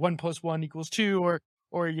 where it's like 1 + 1 = 2, or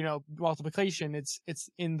multiplication. It's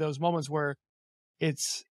in those moments where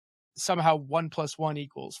it's somehow 1 + 1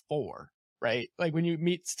 = 4, right? Like when you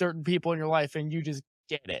meet certain people in your life and you just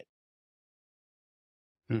get it.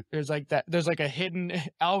 Hmm. There's like a hidden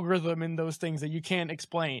algorithm in those things that you can't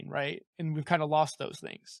explain, right? And we've kind of lost those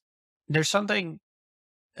things. There's something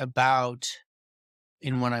about,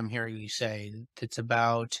 in what I'm hearing you say, that's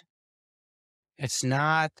about, it's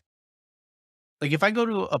not like if I go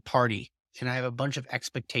to a party and I have a bunch of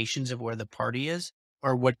expectations of where the party is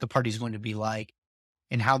or what the party's going to be like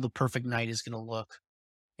and how the perfect night is going to look.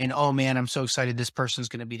 And oh man, I'm so excited. This person's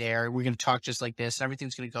going to be there. We're going to talk just like this. And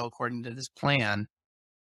everything's going to go according to this plan.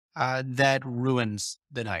 That ruins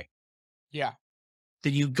the night. Yeah. That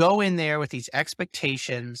you go in there with these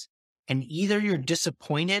expectations and either you're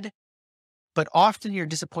disappointed, but often you're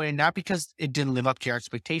disappointed not because it didn't live up to your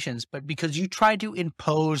expectations, but because you tried to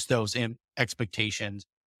impose those expectations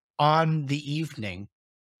on the evening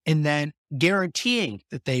and then guaranteeing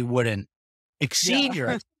that they wouldn't exceed your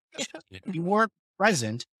expectations. You weren't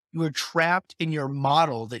present. You were trapped in your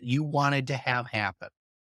model that you wanted to have happen.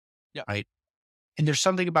 Yeah. Right. And there's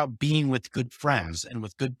something about being with good friends and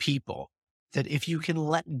with good people that if you can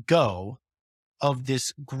let go of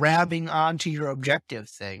this grabbing onto your objective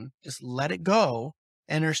thing, just let it go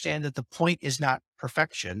and understand that the point is not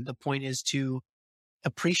perfection. The point is to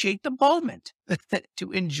appreciate the moment,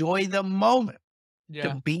 to enjoy the moment, Yeah.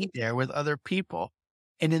 to be there with other people.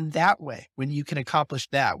 And in that way, when you can accomplish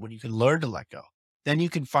that, when you can learn to let go, then you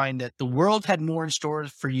can find that the world had more in store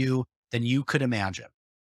for you than you could imagine.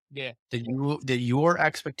 Yeah. That your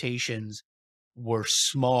expectations were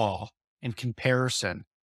small in comparison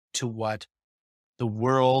to what the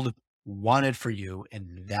world wanted for you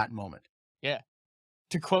in that moment. Yeah.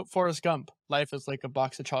 To quote Forrest Gump, life is like a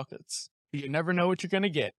box of chocolates. You never know what you're going to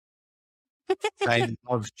get. I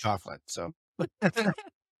love chocolate. So, I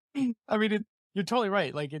mean, you're totally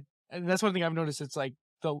right. Like and that's one thing I've noticed. It's like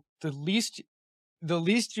the least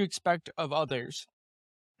you expect of others,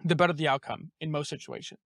 the better the outcome in most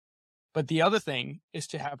situations. But the other thing is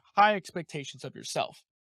to have high expectations of yourself,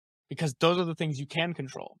 because those are the things you can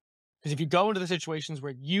control. Because if you go into the situations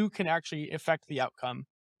where you can actually affect the outcome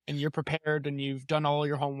and you're prepared and you've done all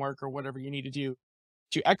your homework or whatever you need to do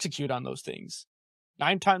to execute on those things,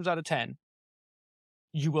 9 times out of 10,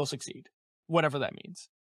 you will succeed, whatever that means.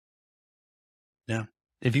 yeah.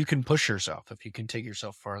 If you can push yourself, if you can take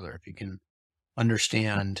yourself farther, if you can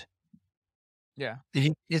understand. Yeah.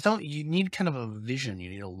 You need kind of a vision. You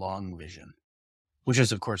need a long vision, which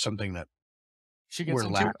is, of course, something that She gets we're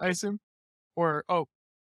into, lacking. I assume? Or,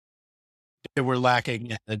 That we're lacking.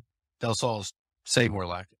 Yeah, that Del Sol's saying we're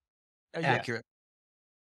lacking. yeah. Accurate.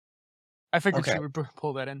 I figured Okay. she would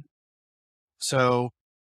pull that in. So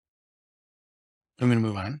I'm going to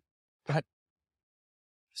move on. Go ahead.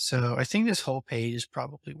 So I think this whole page is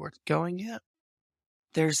probably worth going at.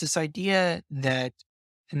 There's this idea that,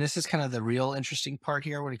 and this is kind of the real interesting part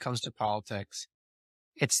here when it comes to politics,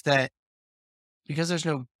 it's that because there's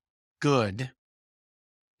no good,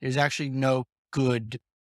 there's actually no good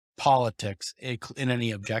politics in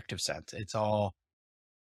any objective sense. It's all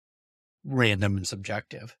random and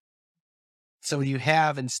subjective. So what you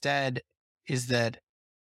have instead is that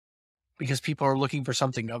because people are looking for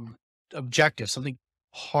something objective, something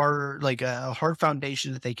hard, like a hard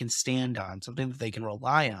foundation that they can stand on, something that they can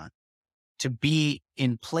rely on to be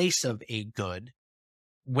in place of a good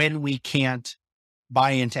when we can't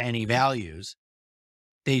buy into any values,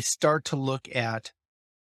 they start to look at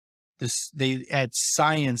at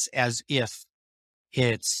science as if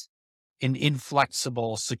it's an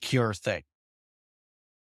inflexible, secure thing.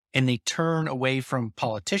 And they turn away from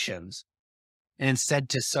politicians and instead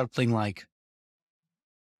to something like,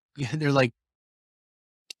 they're like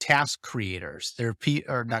task creators. They're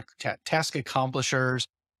or not task accomplishers.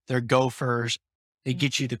 They're gophers. They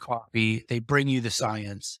get you the coffee. They bring you the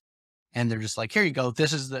science. And they're just like, here you go.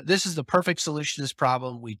 This is the perfect solution to this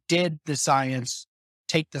problem. We did the science,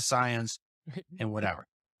 take the science and whatever.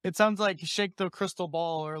 It sounds like Shake the Crystal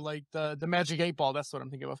Ball or like the Magic 8 Ball. That's what I'm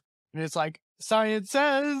thinking of. And it's like, science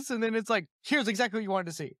says, and then it's like, here's exactly what you wanted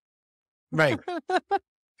to see. Right.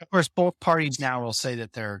 Of course, both parties now will say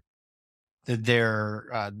that they're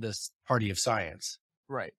this party of science.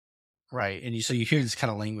 Right. Right. And so you hear this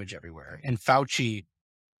kind of language everywhere. And Fauci,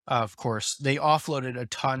 of course, they offloaded a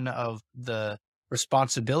ton of the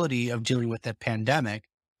responsibility of dealing with the pandemic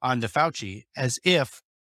onto Fauci as if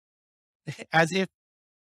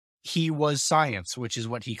he was science, which is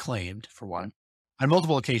what he claimed, for one. On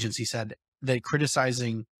multiple occasions, he said that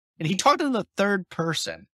criticizing And he talked in the third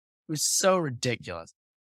person. It was so ridiculous.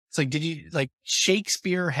 It's like, did you like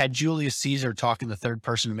Shakespeare had Julius Caesar talk in the third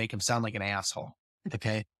person to make him sound like an asshole?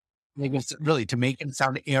 Okay. Really to make him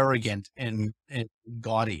sound arrogant and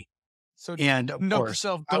gaudy. So And of know course,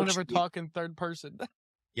 yourself. Don't ever Fauci, talk in third person.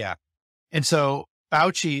 yeah. And so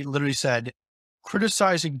Fauci literally said,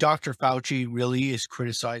 criticizing Dr. Fauci really is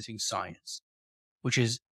criticizing science, which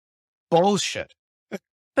is bullshit.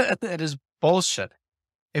 That is bullshit.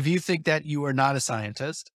 If you think that you are not a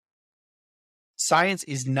scientist, science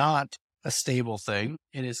is not a stable thing.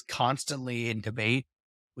 It is constantly in debate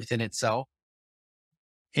within itself.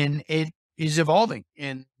 And it is evolving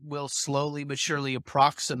and will slowly but surely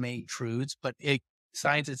approximate truths, but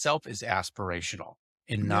science itself is aspirational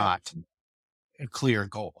and Yeah. not a clear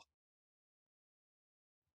goal.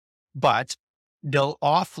 But they'll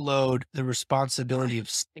offload the responsibility of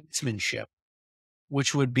statesmanship,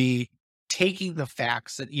 which would be taking the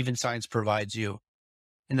facts that even science provides you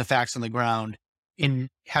and the facts on the ground and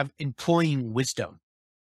employing wisdom,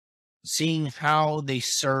 seeing how they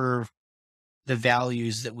serve the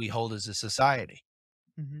values that we hold as a society.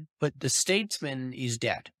 Mm-hmm. But the statesman is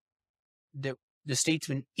dead. The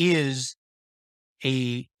statesman is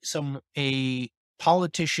a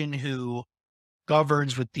politician who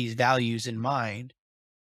governs with these values in mind.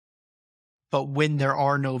 But when there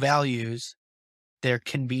are no values, there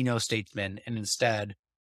can be no statesman. And instead,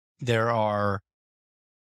 there are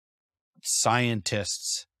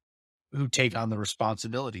scientists who take on the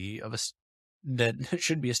responsibility of that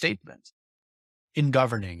should be a statesman in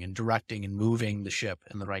governing and directing and moving the ship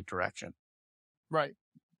in the right direction. Right.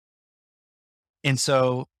 And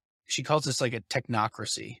so she calls this like a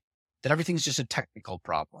technocracy, that everything's just a technical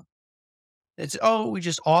problem. It's, we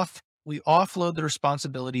offload the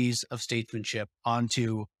responsibilities of statesmanship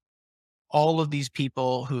onto all of these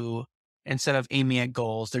people who, instead of aiming at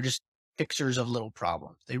goals, they're just fixers of little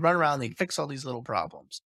problems. They run around, they fix all these little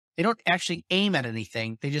problems. They don't actually aim at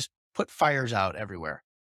anything. They just put fires out everywhere.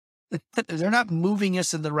 They're not moving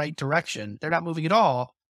us in the right direction. They're not moving at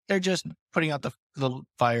all. They're just putting out the little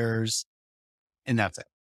fires, and that's it.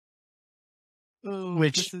 Oh,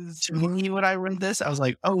 Which, to me, when I read this, I was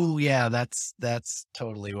like, oh yeah, that's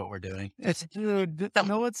totally what we're doing. Dude, you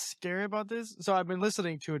know what's scary about this? So I've been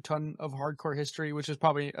listening to a ton of hardcore history, which is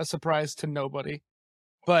probably a surprise to nobody.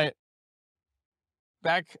 But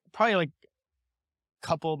back probably like a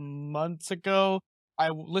couple months ago, I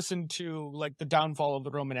listened to like the downfall of the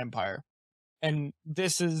Roman Empire. And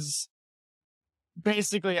this is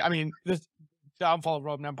basically, I mean, this downfall of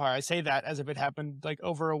Roman Empire, I say that as if it happened like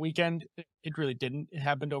over a weekend. It really didn't. It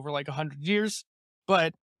happened over like 100 years.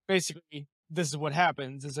 But basically, this is what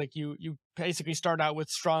happens: is like you basically start out with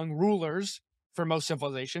strong rulers for most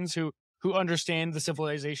civilizations who understand the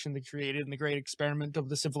civilization they created and the great experiment of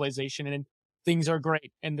the civilization, and things are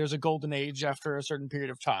great. And there's a golden age after a certain period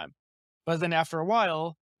of time. But then after a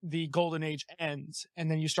while, the golden age ends, and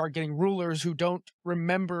then you start getting rulers who don't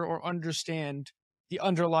remember or understand the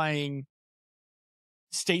underlying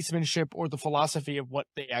statesmanship or the philosophy of what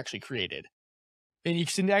they actually created. And you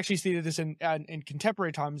can actually see this in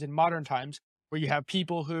contemporary times, in modern times, where you have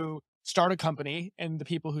people who start a company, and the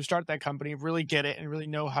people who start that company really get it and really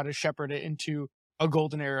know how to shepherd it into a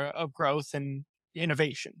golden era of growth and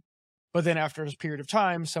innovation. But then after a period of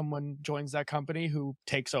time, someone joins that company who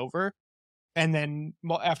takes over. And then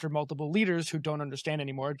after multiple leaders who don't understand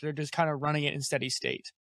anymore, they're just kind of running it in steady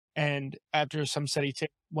state. And after some steady state,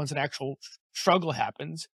 once an actual struggle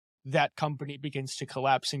happens, that company begins to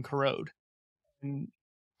collapse and corrode. And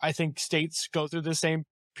I think states go through the same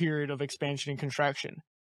period of expansion and contraction.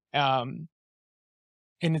 And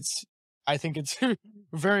I think it's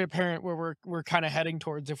very apparent where we're kind of heading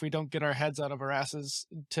towards if we don't get our heads out of our asses,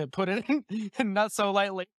 to put it not so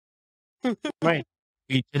lightly. Right.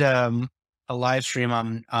 We did a live stream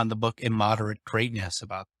on the book Immoderate Greatness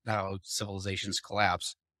about how civilizations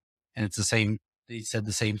collapse. And it's the same, he said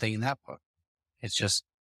the same thing in that book. It's just,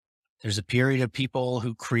 there's a period of people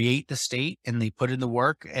who create the state and they put in the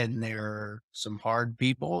work, and they're some hard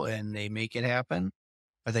people and they make it happen.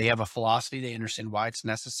 But they have a philosophy. They understand why it's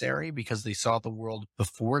necessary because they saw the world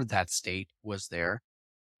before that state was there.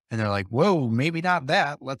 And they're like, whoa, maybe not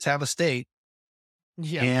that. Let's have a state.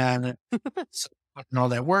 Yeah. And so putting all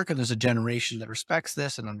that work, and there's a generation that respects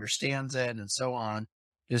this and understands it, and so on.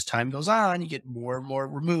 As time goes on, you get more and more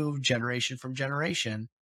removed generation from generation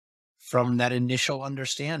from that initial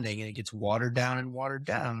understanding, and it gets watered down and watered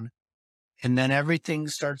down. And then everything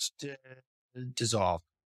starts to dissolve.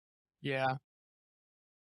 Yeah.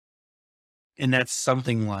 And that's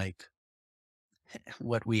something like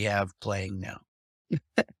what we have playing now.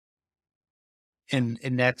 And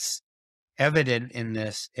that's evident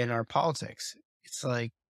in our politics. It's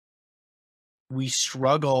like we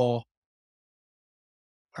struggle.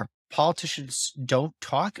 Our politicians don't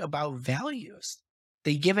talk about values.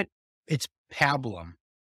 They give it's pablum.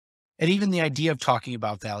 And even the idea of talking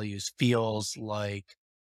about values feels like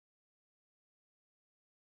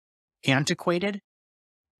antiquated.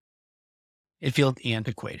 It feels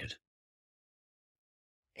antiquated.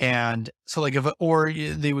 And so like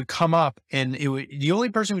they would come up and the only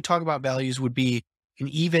person who would talk about values would be an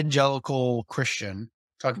evangelical Christian,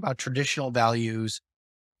 talk about traditional values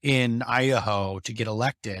in Idaho to get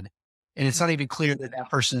elected. And it's not even clear that that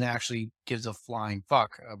person actually gives a flying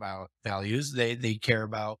fuck about values. They care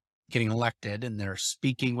about getting elected and they're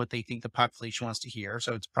speaking what they think the population wants to hear.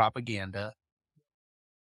 So it's propaganda.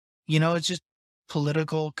 It's just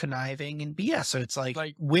political conniving and BS. So it's like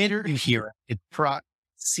when you hear it,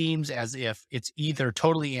 seems as if it's either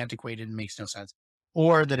totally antiquated and makes no sense,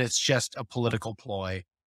 or that it's just a political ploy,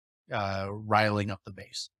 riling up the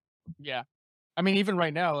base. Yeah. I mean, even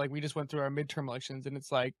right now, like we just went through our midterm elections and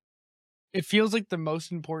it's like, it feels like the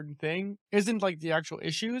most important thing isn't like the actual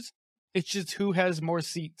issues. It's just who has more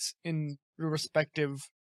seats in respective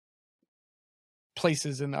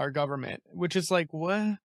places in our government, which is like,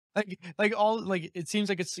 what? It seems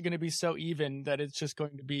like it's going to be so even that it's just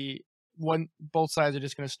going to be both sides are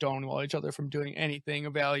just going to stonewall each other from doing anything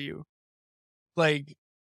of value. Like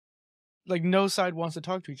no side wants to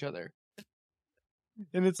talk to each other.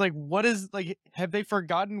 And it's like, have they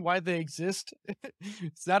forgotten why they exist?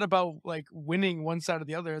 It's not about like winning one side or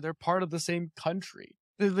the other. They're part of the same country.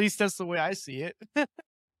 At least that's the way I see it.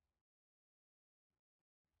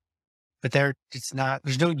 But there's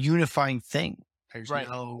no unifying thing. There's right.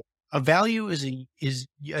 A value is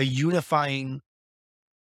a unifying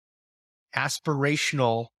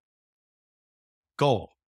aspirational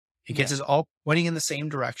goal. It gets us all pointing in the same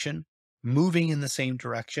direction, moving in the same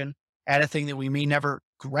direction at a thing that we may never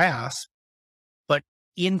grasp, but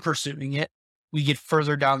in pursuing it, we get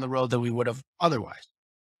further down the road than we would have otherwise.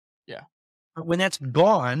 Yeah. But when that's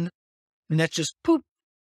gone, and that's just poop,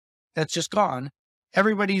 that's just gone,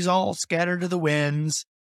 everybody's all scattered to the winds,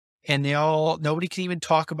 and nobody can even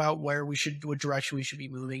talk about what direction we should be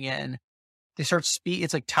moving in. They start speaking.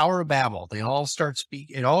 It's like Tower of Babel. They all start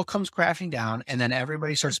speaking. It all comes crashing down, and then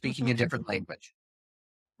everybody starts speaking a different language,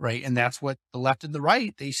 right? And that's what the left and the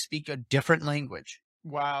right, they speak a different language.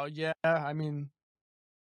 Wow. Yeah. I mean,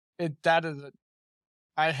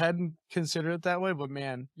 I hadn't considered it that way, but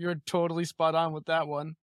man, you're totally spot on with that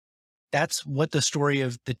one. That's what the story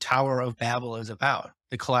of the Tower of Babel is about,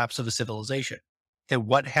 the collapse of a civilization. That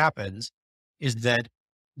what happens is that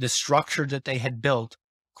the structure that they had built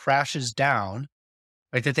crashes down,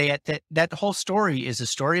 right? That whole story is a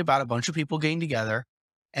story about a bunch of people getting together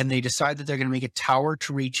and they decide that they're going to make a tower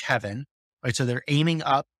to reach heaven, right? So they're aiming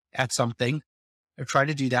up at something. They're trying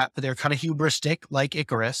to do that, but they're kind of hubristic like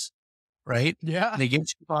Icarus, right? Yeah. And they get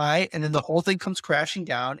too high and then the whole thing comes crashing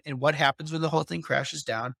down. And what happens when the whole thing crashes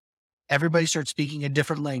down? Everybody starts speaking a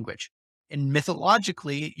different language. And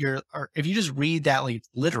mythologically, if you just read that like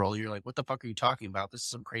literal, you're like, what the fuck are you talking about? This is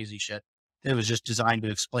some crazy shit. It was just designed to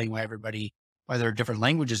explain why there are different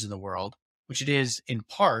languages in the world, which it is in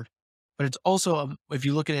part, but it's also, if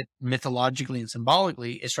you look at it mythologically and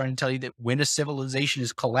symbolically, it's trying to tell you that when a civilization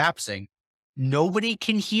is collapsing, nobody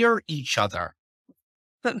can hear each other.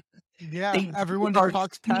 Yeah, everyone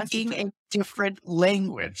talks speaking a different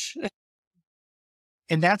language.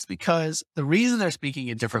 And that's because the reason they're speaking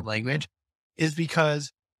a different language is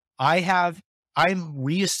because I'm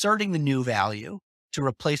reasserting the new value to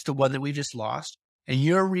replace the one that we just lost, and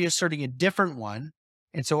you're reasserting a different one.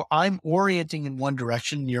 And so I'm orienting in one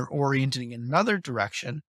direction, you're orienting in another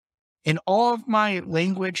direction. And all of my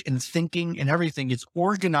language and thinking and everything is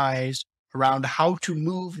organized around how to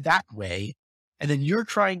move that way. And then you're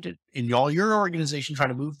trying to, in your organization, trying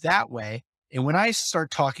to move that way. And when I start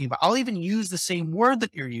talking about, I'll even use the same word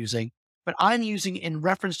that you're using, but I'm using in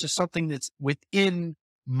reference to something that's within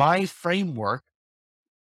my framework,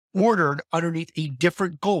 ordered underneath a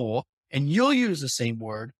different goal. And you'll use the same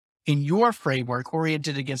word in your framework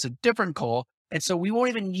oriented against a different goal. And so we won't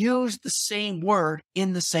even use the same word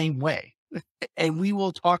in the same way. And we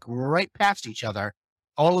will talk right past each other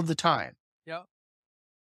all of the time. Yeah.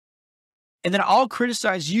 And then I'll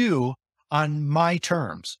criticize you on my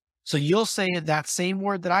terms. So you'll say that same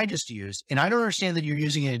word that I just used, and I don't understand that you're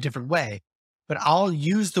using it a different way, but I'll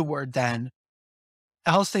use the word then.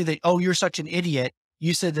 I'll say that, oh, you're such an idiot.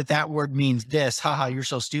 You said that word means this. Haha, you're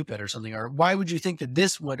so stupid or something. Or why would you think that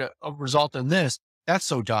this would result in this? That's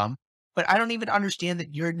so dumb. But I don't even understand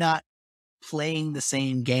that you're not playing the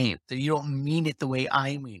same game, that you don't mean it the way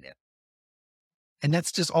I mean it. And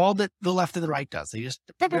that's just all that the left and the right does. They just,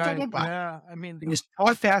 Yeah, I mean, they just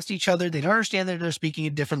talk past each other. They don't understand that they're speaking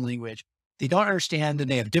a different language. They don't understand that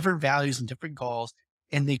they have different values and different goals.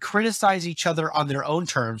 And they criticize each other on their own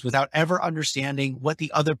terms without ever understanding what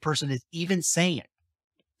the other person is even saying.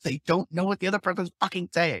 They don't know what the other person's fucking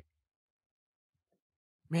saying.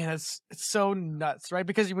 man, it's so nuts, right?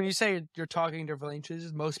 Because when you say you're talking different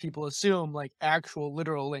languages, most people assume like actual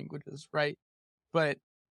literal languages, right? But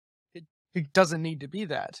it doesn't need to be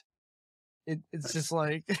that. It's just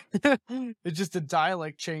like it's just a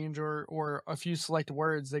dialect change or a few select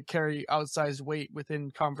words that carry outsized weight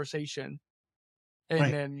within conversation. And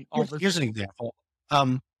Right. then all the Here's an example.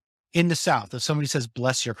 In the South, if somebody says,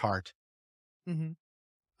 bless your heart, Mhm.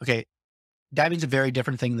 okay, that means a very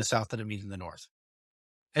different thing in the South than it means in the North.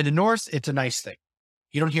 In the North, it's a nice thing.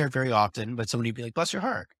 You don't hear it very often, but somebody would be like, bless your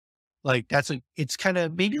heart. Like it's kind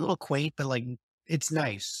of maybe a little quaint, but like it's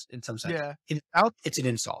nice in some sense. Yeah. In the South, it's an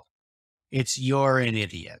insult. It's you're an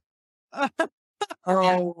idiot.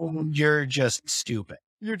 Oh, you're just stupid.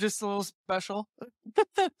 You're just a little special.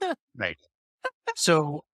 Right.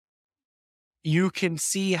 So you can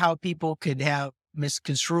see how people could have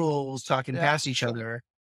misconstruals talking Yeah. past each other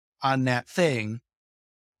on that thing,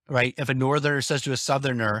 right? If a Northerner says to a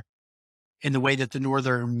Southerner in the way that the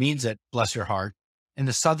Northerner means it, bless your heart, and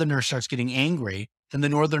the Southerner starts getting angry, then the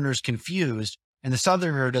Northerner's confused and the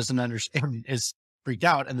Southerner doesn't understand, is freaked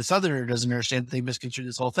out, and the Southerner doesn't understand that they misconstrued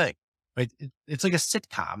this whole thing, right? It's like a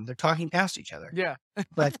sitcom. They're talking past each other, Yeah.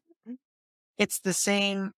 but it's the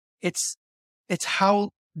same. It's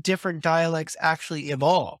how different dialects actually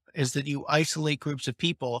evolve, is that you isolate groups of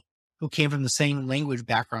people who came from the same language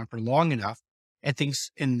background for long enough, and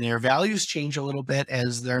things in their values change a little bit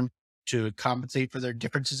as they're to compensate for their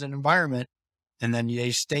differences in environment. And then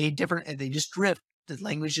they stay different and they just drift. The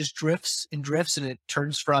language just drifts and drifts, and it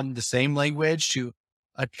turns from the same language to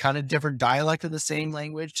a kind of different dialect of the same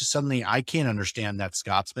language to suddenly I can't understand that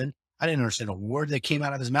Scotsman. I didn't understand a word that came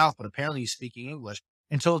out of his mouth, but apparently he's speaking English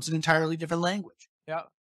until it's an entirely different language. Yeah.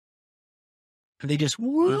 And they just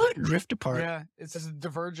drift apart. Yeah. It's just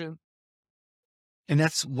divergent. And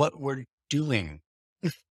that's what we're doing.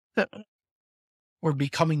 We're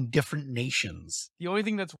becoming different nations. The only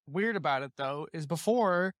thing that's weird about it, though, is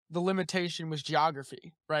before the limitation was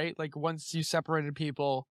geography, right? Like once you separated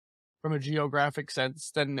people from a geographic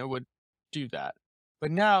sense, then it would do that.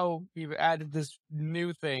 But now we've added this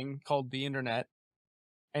new thing called the internet,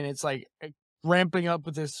 and it's like ramping up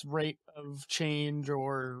with this rate of change,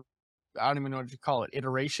 or I don't even know what to call it,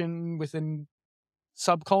 iteration within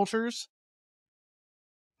subcultures.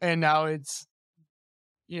 And now it's,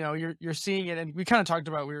 you're seeing it, and we kind of talked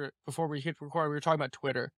about, before we hit record, we were talking about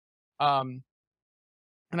Twitter. And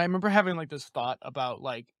I remember having like this thought about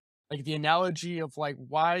like the analogy of like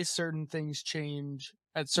why certain things change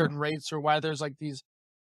at certain rates, or why there's like these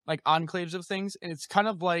like enclaves of things. And it's kind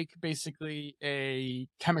of like basically a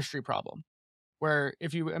chemistry problem, where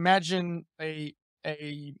if you imagine a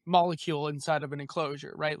molecule inside of an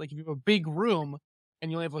enclosure, right? Like if you have a big room and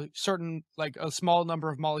you only have a certain, like a small number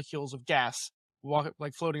of molecules of gas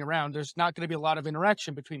like floating around, there's not going to be a lot of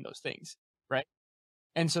interaction between those things, right?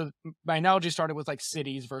 And so my analogy started with like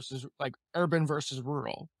cities versus like urban versus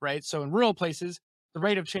rural, right? So in rural places, the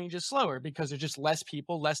rate of change is slower because there's just less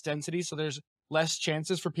people, less density. So there's less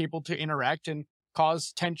chances for people to interact and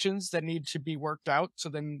cause tensions that need to be worked out. So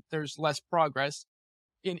then there's less progress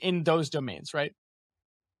in those domains, right?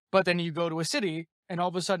 But then you go to a city and all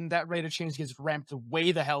of a sudden that rate of change gets ramped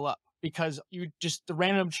way the hell up, because the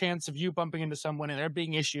random chance of you bumping into someone and there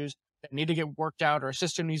being issues that need to get worked out, or a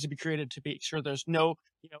system needs to be created to make sure there's no,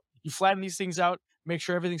 you flatten these things out, make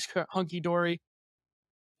sure everything's hunky dory,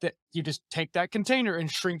 that you just take that container and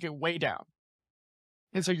shrink it way down.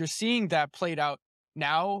 And so you're seeing that played out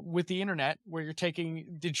now with the internet, where you're taking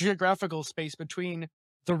the geographical space between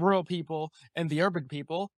the rural people and the urban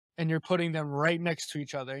people, and you're putting them right next to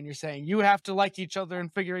each other, and you're saying you have to like each other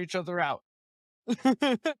and figure each other out.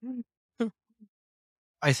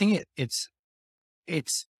 I think it's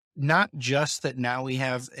not just that now we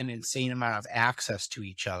have an insane amount of access to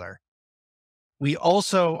each other. We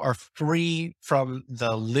also are free from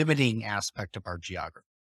the limiting aspect of our geography.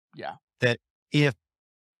 Yeah. That if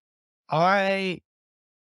I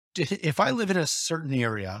live in a certain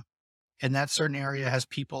area and that certain area has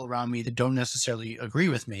people around me that don't necessarily agree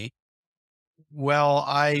with me, well,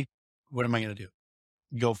 what am I going to do?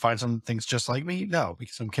 Go find some things just like me? No,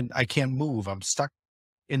 because I can't move. I'm stuck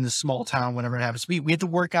in the small town, whenever it happens to be. We have to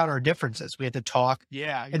work out our differences. We have to talk.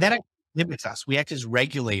 Yeah. And that limits us. We act as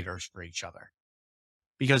regulators for each other.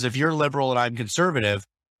 Because if you're liberal and I'm conservative,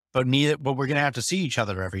 but we're going to have to see each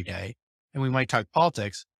other every day and we might talk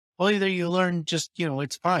politics. Well, either you learn just,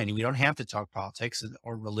 it's fine. We don't have to talk politics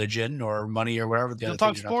or religion or money or whatever. You'll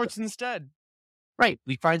talk sports instead. Right.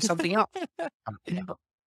 We find something else.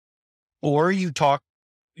 Or you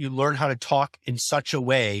learn how to talk in such a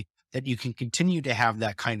way that you can continue to have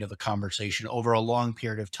that kind of a conversation over a long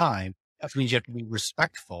period of time. That means you have to be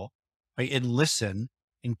respectful, right? And listen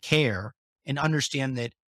and care and understand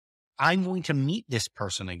that I'm going to meet this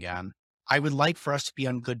person again. I would like for us to be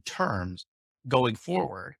on good terms going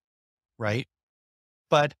forward. Right.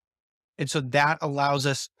 And so that allows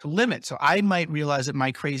us to limit. So I might realize that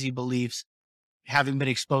my crazy beliefs, having been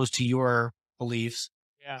exposed to your beliefs,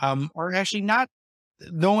 are actually not,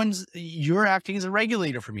 you're acting as a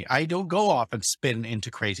regulator for me. I don't go off and spin into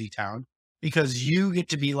crazy town because you get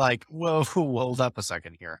to be like, whoa, hold up a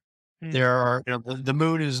second here. There are, the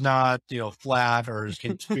moon is not, flat or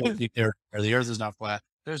the earth is not flat.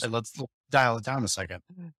 Let's dial it down a second.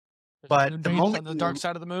 But the moment on the dark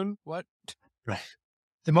side of the moon, what? Right.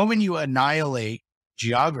 The moment you annihilate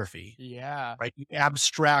geography, right, you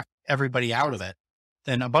abstract everybody out of it,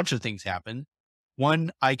 then a bunch of things happen.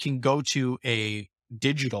 One, I can go to a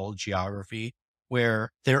digital geography where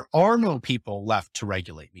there are no people left to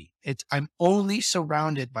regulate me. I'm only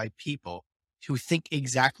surrounded by people who think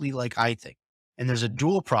exactly like I think. And there's a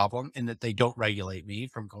dual problem in that they don't regulate me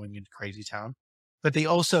from going into crazy town, but they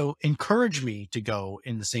also encourage me to go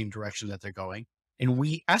in the same direction that they're going. And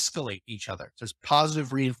we escalate each other. There's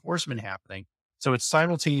positive reinforcement happening. So it's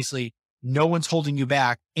simultaneously no one's holding you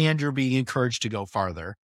back and you're being encouraged to go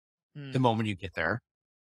farther the moment you get there.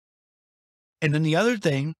 And then the other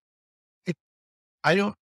thing, there's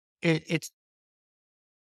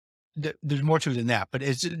more to it than that, but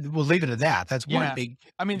we'll leave it at that. That's one big.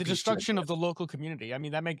 I mean, the destruction of the local community. I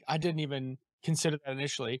mean, I didn't even consider that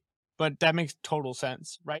initially, but that makes total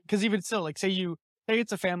sense, right? Because even still, like say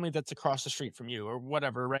it's a family that's across the street from you or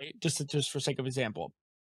whatever, right? Just for sake of example,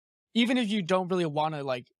 even if you don't really want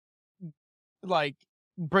to like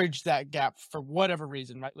bridge that gap for whatever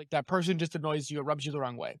reason, right? Like that person just annoys you or rubs you the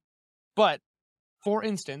wrong way. But for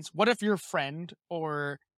instance, what if your friend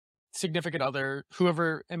or significant other,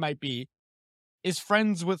 whoever it might be, is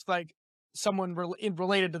friends with like someone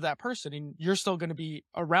related to that person, and you're still going to be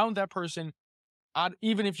around that person,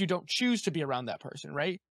 even if you don't choose to be around that person,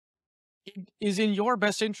 right? It is in your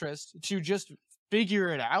best interest to just figure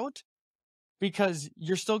it out because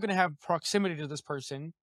you're still going to have proximity to this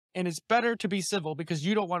person, and it's better to be civil because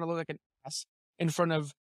you don't want to look like an ass in front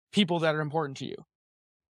of people that are important to you.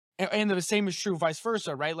 And the same is true vice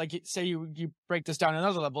versa, right? Like say you break this down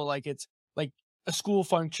another level, like it's like a school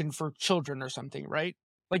function for children or something, right?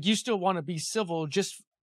 Like you still want to be civil just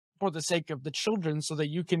for the sake of the children so that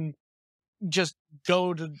you can just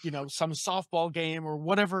go to, some softball game or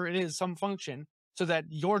whatever it is, some function, so that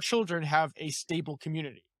your children have a stable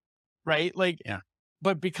community, right? Like,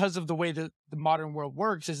 but because of the way that the modern world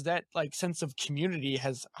works is that like sense of community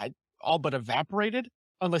has all but evaporated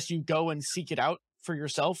unless you go and seek it out for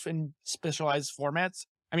yourself in specialized formats.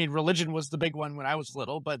 I mean, religion was the big one when I was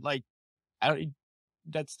little, but like,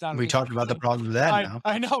 that's not. We talked about the problem with that now.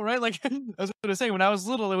 I know, right? Like, I was going to say, when I was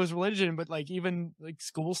little, it was religion, but like even like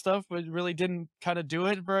school stuff, it really didn't kind of do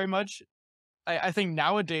it very much. I think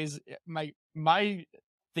nowadays, my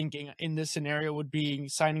thinking in this scenario would be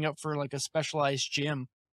signing up for like a specialized gym,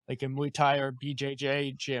 like a Muay Thai or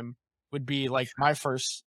BJJ gym, would be like my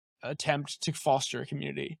first attempt to foster a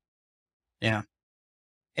community. Yeah.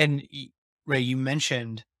 And Ray, you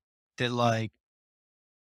mentioned that like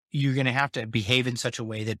you're going to have to behave in such a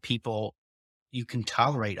way that you can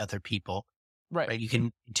tolerate other people, right? You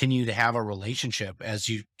can continue to have a relationship as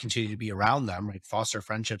you continue to be around them, right? Foster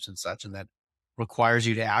friendships and such. And that requires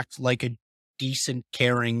you to act like a decent,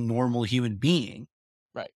 caring, normal human being.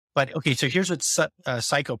 Right. But okay, so here's what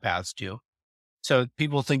psychopaths do. So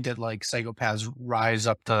people think that like psychopaths rise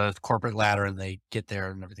up the corporate ladder and they get there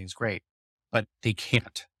and everything's great. But they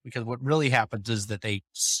can't, because what really happens is that they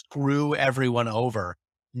screw everyone over.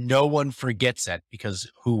 No one forgets it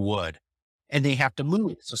because who would? And they have to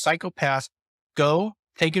move. So psychopaths go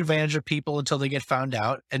take advantage of people until they get found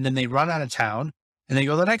out. And then they run out of town and they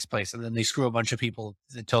go to the next place. And then they screw a bunch of people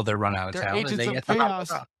until they're run out of town. Agents and they of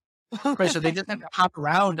chaos. Right. So they just have to hop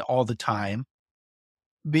around all the time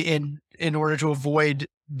in order to avoid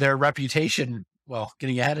their reputation,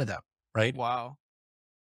 getting ahead of them. Right. Wow.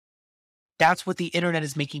 That's what the internet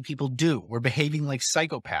is making people do. We're behaving like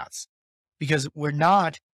psychopaths because we're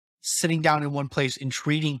not sitting down in one place and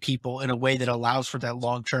treating people in a way that allows for that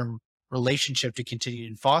long-term relationship to continue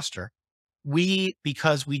and foster.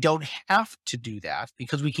 because we don't have to do that,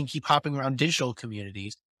 because we can keep hopping around digital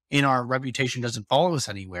communities and our reputation doesn't follow us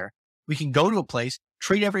anywhere. We can go to a place,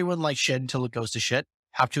 treat everyone like shit until it goes to shit,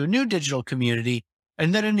 hop to a new digital community,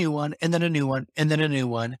 and then a new one, and then a new one, and then a new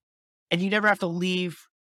one. And you never have to leave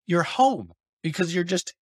your home because you're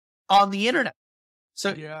just on the internet.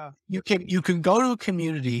 So Yeah. you can go to a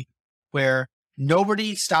community where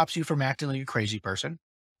nobody stops you from acting like a crazy person.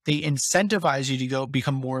 They incentivize you to go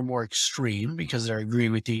become more and more extreme because they're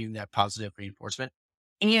agreeing with you in that positive reinforcement.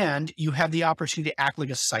 And you have the opportunity to act like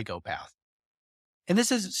a psychopath. And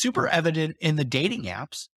this is super evident in the dating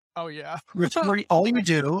apps. Oh yeah. Where all you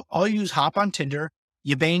do is hop on Tinder,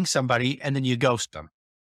 you bang somebody, and then you ghost them.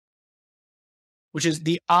 Which is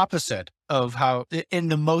the opposite of how, in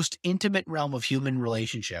the most intimate realm of human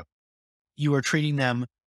relationship, you are treating them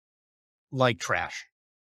like trash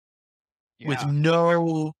with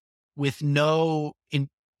no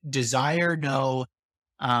desire,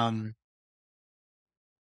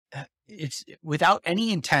 it's without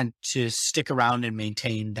any intent to stick around and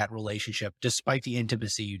maintain that relationship, despite the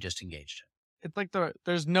intimacy you just engaged in. It's like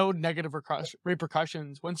there's no negative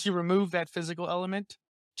repercussions once you remove that physical element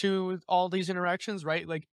to all these interactions, right?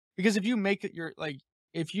 Like, because if you make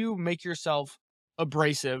yourself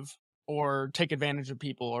abrasive or take advantage of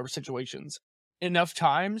people or situations enough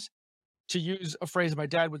times, to use a phrase my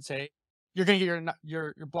dad would say, you're gonna get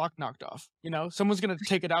your block knocked off. Someone's gonna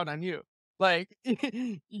take it out on you. Like,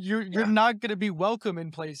 you're not gonna be welcome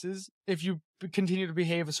in places if you continue to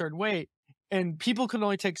behave a certain way. And people can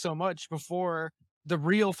only take so much before the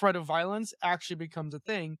real threat of violence actually becomes a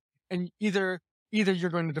thing. And either you're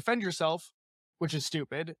going to defend yourself, which is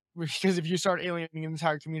stupid, because if you start alienating an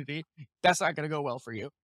entire community, that's not going to go well for you.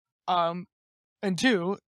 And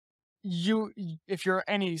two, if you're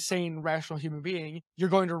any sane, rational human being, you're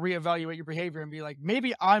going to reevaluate your behavior and be like,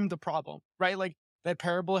 maybe I'm the problem, right? Like that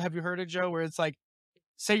parable, have you heard it, Joe? Where it's like,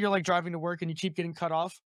 say you're like driving to work and you keep getting cut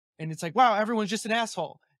off, and it's like, wow, everyone's just an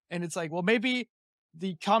asshole. And it's like, well, maybe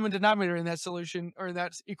the common denominator in that solution or in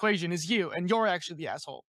that equation is you, and you're actually the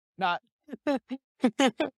asshole, not.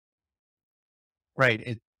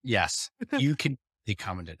 Right. Yes. You can be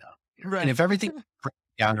commented on. Right. And if everything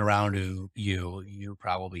down around you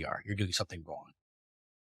probably are. You're doing something wrong.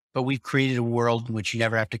 But we've created a world in which you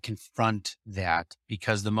never have to confront that,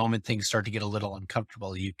 because the moment things start to get a little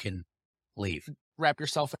uncomfortable, you can leave. Wrap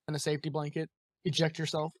yourself in a safety blanket, eject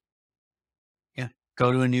yourself. Yeah.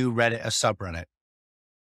 Go to a new Reddit, a subreddit.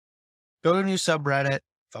 Go to a new subreddit,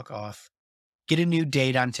 fuck off. Get a new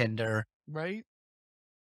date on Tinder. Right.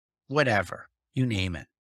 Whatever. You name it.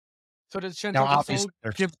 So does Now, Shinto obviously,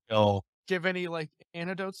 give any like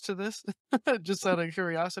antidotes to this? Just out of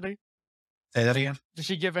curiosity. Say that again. Does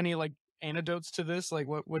she give any like antidotes to this? Like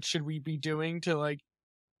what should we be doing to like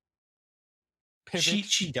pivot?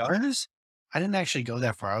 She does. I didn't actually go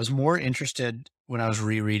that far. I was more interested when I was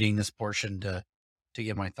rereading this portion to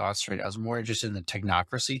get my thoughts straight. I was more interested in the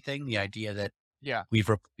technocracy thing, the idea that we've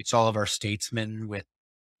replaced all of our statesmen with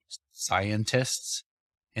scientists,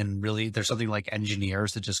 and really there's something like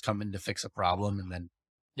engineers that just come in to fix a problem and then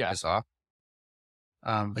piss off.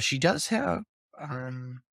 But she does have.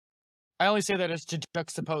 I only say that as to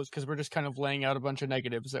juxtapose because we're just kind of laying out a bunch of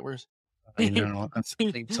negatives that we're. I know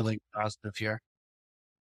something positive here.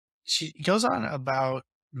 She goes on about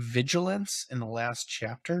vigilance in the last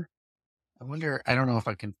chapter. I don't know if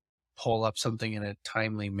I can pull up something in a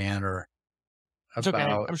timely manner. It's okay.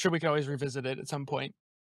 I'm sure we can always revisit it at some point.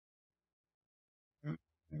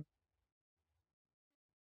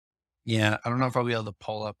 Yeah, I don't know if I'll be able to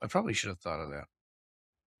pull up. I probably should have thought of that.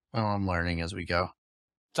 Well, I'm learning as we go.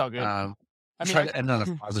 It's all good. I try to end on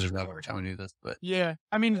a positive note every time we do this, but yeah,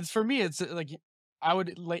 I mean, for me, it's like I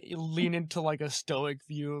would lean into like a stoic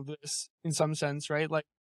view of this in some sense, right? Like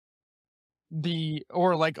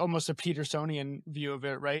or like almost a Petersonian view of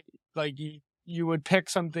it, right? Like you would pick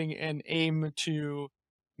something and aim to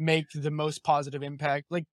make the most positive impact.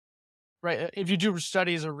 Like, right, if you do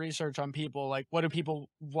studies or research on people, like what do people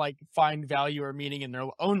like find value or meaning in their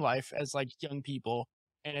own life as like young people,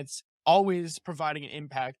 and it's always providing an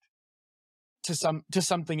impact to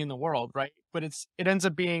something in the world, right? But it ends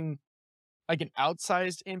up being like an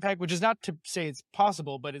outsized impact, which is not to say it's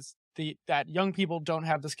possible, but it's that young people don't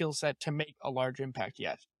have the skill set to make a large impact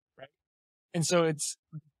yet, right? And so it's,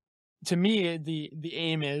 to me, the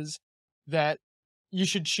aim is that you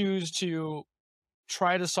should choose to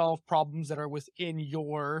try to solve problems that are within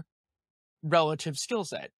your relative skill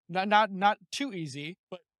set. Not too easy,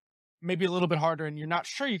 but maybe a little bit harder, and you're not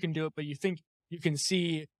sure you can do it, but you think you can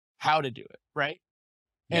see how to do it, right?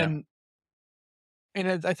 Yeah.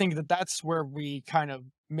 And I think that that's where we kind of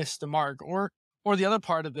miss the mark. Or the other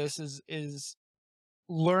part of this is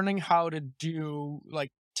learning how to do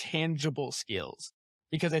like tangible skills,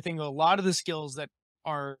 because I think a lot of the skills that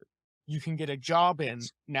are you can get a job in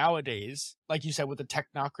nowadays, like you said, with the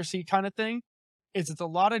technocracy kind of thing, is it's a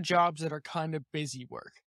lot of jobs that are kind of busy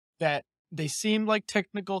work, that they seem like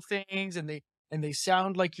technical things, and they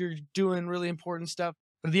sound like you're doing really important stuff,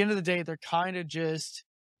 but at the end of the day they're kind of just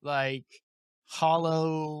like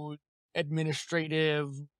hollow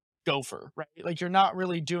administrative gopher, right? Like you're not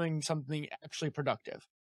really doing something actually productive.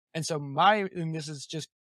 And so and this is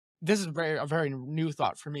a very new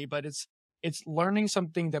thought for me, but it's learning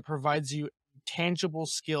something that provides you tangible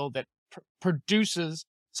skill that produces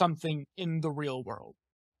something in the real world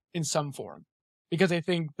in some form. Because I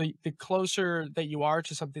think the closer that you are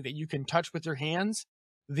to something that you can touch with your hands,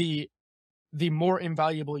 the more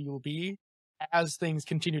invaluable you will be as things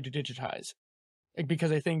continue to digitize.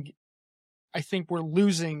 Because I think we're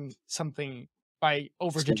losing something by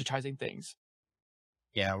over So, digitizing things.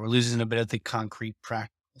 yeah, we're losing a bit of the concrete,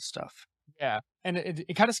 practical stuff. Yeah, and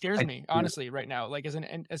it kind of scares I me, yeah. honestly, right now. Like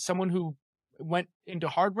as someone who went into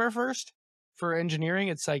hardware first for engineering,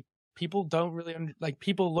 it's like people don't really like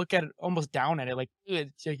people look at it almost down at it, like, "Ew,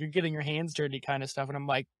 it's like you're getting your hands dirty kind of stuff." And I'm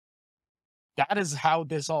like, that is how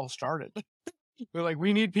this all started. We're like,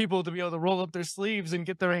 we need people to be able to roll up their sleeves and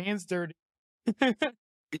get their hands dirty.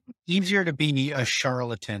 Easier to be a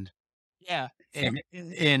charlatan Yeah,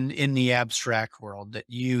 in the abstract world, that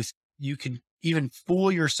you can even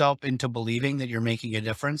fool yourself into believing that you're making a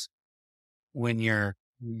difference when you're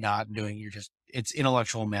not doing. You're just it's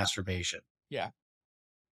intellectual masturbation. yeah,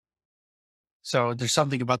 So there's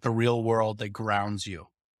something about the real world that grounds you,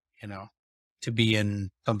 you know, to be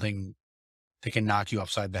in something that can knock you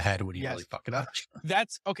upside the head when you really yes. fuck it up.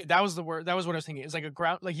 That's okay. That was the word. That was what I was thinking. It's like a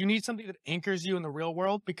ground. Like you need something that anchors you in the real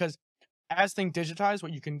world, because as things digitize,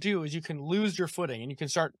 what you can do is you can lose your footing and you can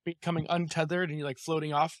start becoming untethered and you're like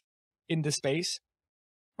floating off into space,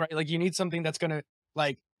 right? Like you need something that's gonna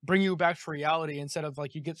like bring you back to reality, instead of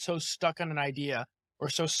like you get so stuck on an idea or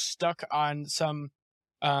so stuck on some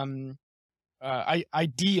um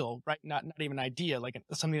ideal, right? Not even idea, like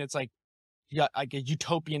something that's like, yeah, like a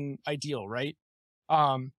utopian ideal, right?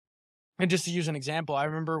 Um, and just to use an example, I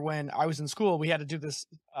remember when I was in school, we had to do this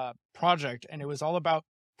project, and it was all about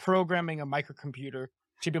programming a microcomputer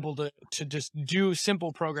to be able to just do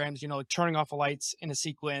simple programs, you know, like turning off the lights in a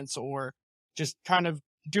sequence, or just kind of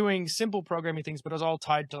doing simple programming things, but it was all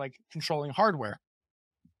tied to like controlling hardware.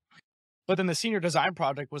 But then the senior design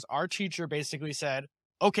project was our teacher basically said,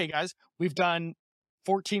 "Okay, guys, we've done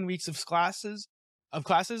 14 weeks of classes,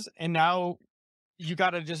 and now you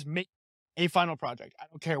got to just make a final project. I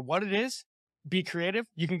don't care what it is. Be creative.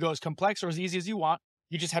 You can go as complex or as easy as you want.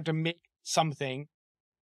 You just have to make something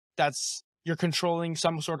that's you're controlling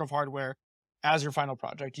some sort of hardware as your final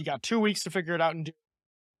project. You got 2 weeks to figure it out and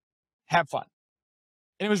have fun."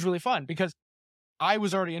 And it was really fun because I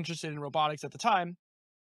was already interested in robotics at the time,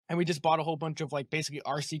 and we just bought a whole bunch of like basically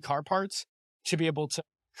RC car parts to be able to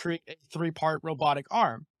create a 3-part robotic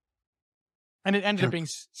arm. And it ended up Yeah. being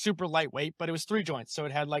super lightweight, but it was 3 joints. So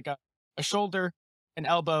it had like a shoulder, an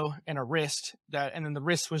elbow, and a wrist, and then the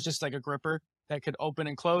wrist was just like a gripper that could open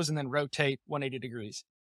and close and then rotate 180 degrees.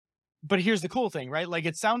 But here's the cool thing, right? Like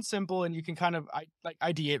it sounds simple and you can kind of like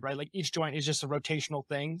ideate, right? Like each joint is just a rotational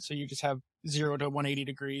thing. So you just have 0 to 180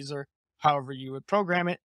 degrees or however you would program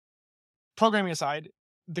it. Programming aside,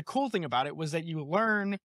 the cool thing about it was that you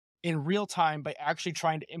learn in real time by actually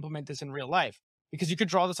trying to implement this in real life, because you could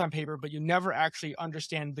draw this on paper, but you never actually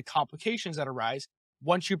understand the complications that arise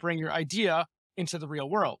once you bring your idea into the real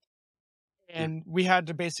world. Yeah. And we had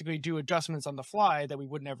to basically do adjustments on the fly that we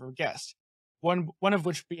would never have guessed. One of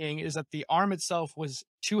which being is that the arm itself was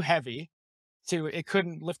too heavy, so it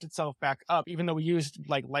couldn't lift itself back up, even though we used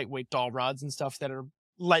like lightweight doll rods and stuff that are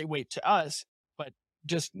lightweight to us, but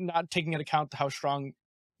just not taking into account how strong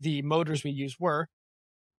the motors we used were.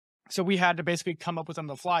 So we had to basically come up with on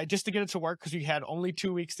the fly just to get it to work, because we had only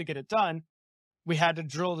 2 weeks to get it done. We had to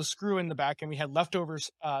drill the screw in the back, and we had leftover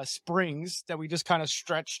springs that we just kind of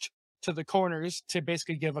stretched to the corners to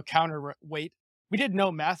basically give a counterweight. We did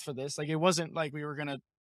no math for this. Like it wasn't like we were gonna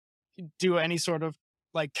do any sort of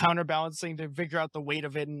like counterbalancing to figure out the weight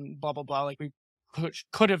of it and blah blah blah, like we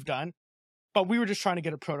could have done. But we were just trying to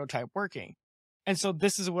get a prototype working. And so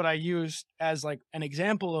this is what I used as like an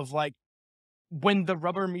example of like when the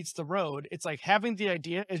rubber meets the road. It's like having the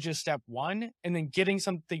idea is just step one, and then getting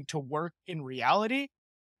something to work in reality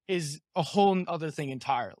is a whole other thing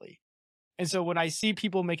entirely. And so when I see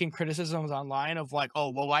people making criticisms online of like, "Oh,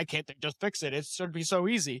 well, why can't they just fix it? It should be so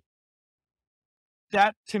easy."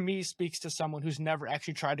 that to me speaks to someone who's never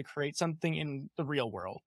actually tried to create something in the real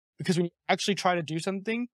world. Because when you actually try to do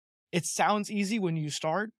something, it sounds easy when you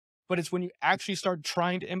start, but it's when you actually start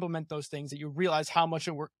trying to implement those things that you realize how much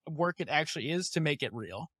work it actually is to make it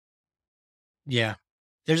real. Yeah.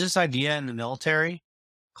 There's this idea in the military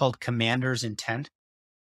called commander's intent.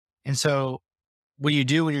 And so what you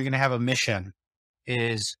do when you're going to have a mission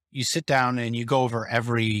is you sit down and you go over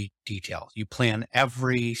every detail. You plan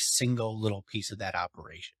every single little piece of that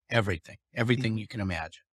operation, everything you can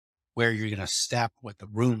imagine, where you're going to step, what the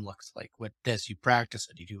room looks like, what this, you practice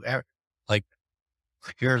it, you do like,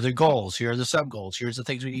 here are the goals, here are the sub goals, here's the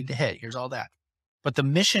things we need to hit, here's all that. But the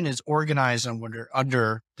mission is organized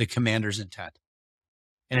under the commander's intent.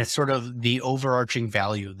 And it's sort of the overarching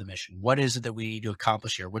value of the mission. What is it that we need to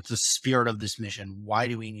accomplish here? What's the spirit of this mission? Why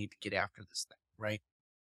do we need to get after this thing? Right.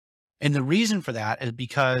 And the reason for that is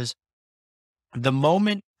because the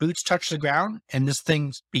moment boots touch the ground and this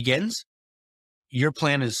thing begins, your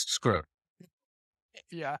plan is screwed.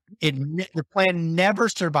 Yeah. The plan never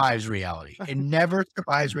survives reality. It never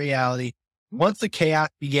survives reality. Once the chaos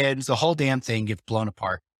begins, the whole damn thing gets blown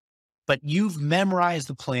apart. But you've memorized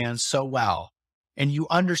the plan so well and you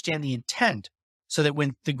understand the intent so that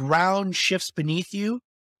when the ground shifts beneath you,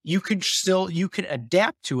 you can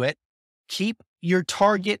adapt to it, keep your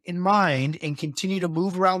target in mind and continue to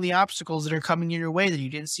move around the obstacles that are coming in your way that you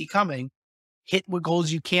didn't see coming, hit what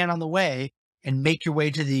goals you can on the way and make your way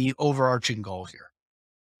to the overarching goal here.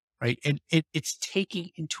 Right. And it's taking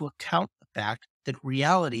into account the fact that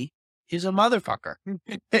reality is a motherfucker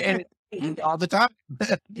and all the time.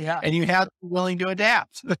 Yeah. And you have to be willing to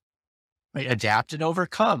adapt. Right, adapt and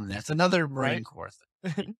overcome. That's another Marine Corps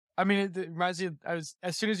thing. I mean, it reminds me of,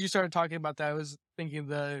 as soon as you started talking about that, I was thinking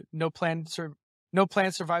the no plan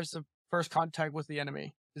survives the first contact with the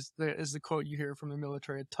enemy is the quote you hear from the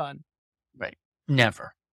military a ton. Right.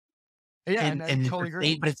 Never. Yeah. And I totally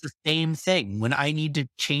agree. But it's the same thing. When I need to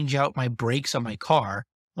change out my brakes on my car,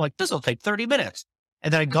 I'm like, this will take 30 minutes.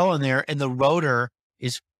 And then I go in there and the rotor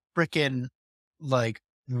is freaking like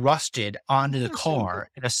rusted onto the car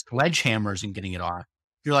and a sledgehammer isn't getting it off.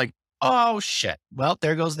 You're like, oh shit. Well,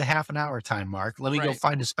 there goes the half an hour time mark. Let me go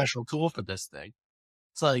find a special tool for this thing.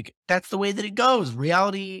 It's like, that's the way that it goes.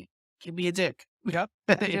 Reality can be a dick. Yep.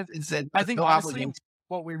 I think honestly,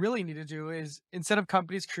 what we really need to do is instead of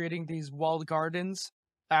companies creating these walled gardens,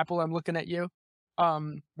 Apple, I'm looking at you,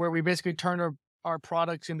 where we basically turn our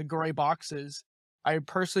products into gray boxes. I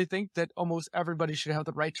personally think that almost everybody should have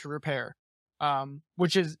the right to repair.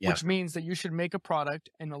 Which means that you should make a product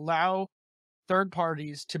and allow third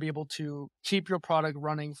parties to be able to keep your product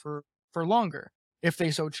running for longer if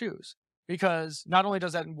they so choose. Because not only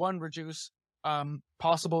does that one reduce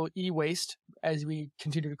possible e-waste as we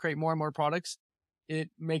continue to create more and more products, it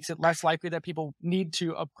makes it less likely that people need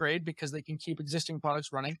to upgrade because they can keep existing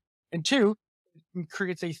products running. And two, it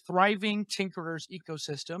creates a thriving tinkerer's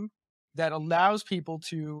ecosystem that allows people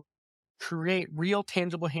to create real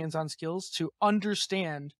tangible hands-on skills to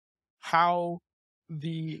understand how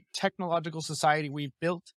the technological society we've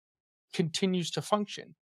built continues to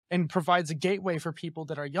function and provides a gateway for people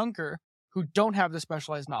that are younger who don't have the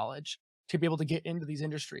specialized knowledge to be able to get into these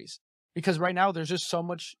industries. Because right now there's just so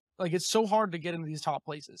much, like it's so hard to get into these top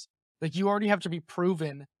places. Like you already have to be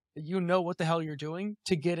proven that you know what the hell you're doing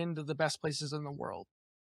to get into the best places in the world.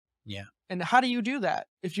 Yeah. And how do you do that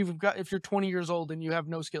if you're 20 years old and you have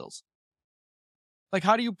no skills? Like,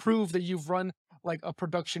 how do you prove that you've run like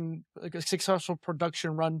a successful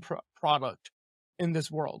production run product in this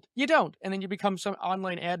world? You don't. And then you become some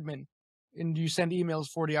online admin and you send emails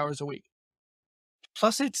 40 hours a week.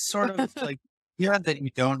 Plus it's sort of like, that you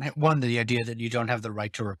don't have, the idea that you don't have the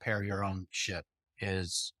right to repair your own shit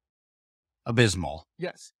is abysmal.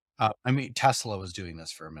 Yes. I mean, Tesla was doing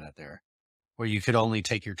this for a minute there, where you could only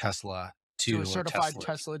take your Tesla to a certified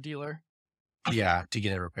Tesla dealer. Yeah, to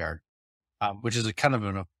get it repaired. Which is a kind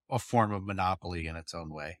of a form of monopoly in its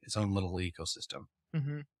own way, its own little ecosystem.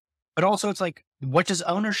 Mm-hmm. But also it's like, what does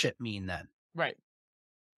ownership mean then? Right.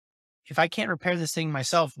 If I can't repair this thing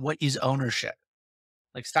myself, what is ownership?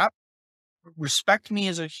 Like, respect me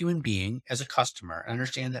as a human being, as a customer, and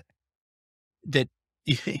understand that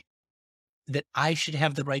that I should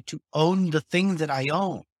have the right to own the thing that I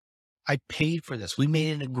own. I paid for this. We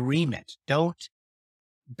made an agreement. Don't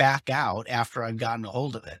back out after I've gotten a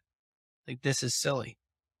hold of it. Like, this is silly.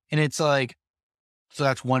 And it's like, so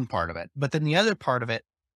that's one part of it. But then the other part of it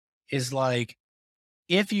is like,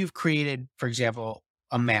 if you've created, for example,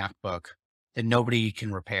 a MacBook that nobody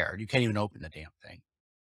can repair, you can't even open the damn thing,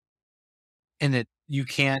 and that you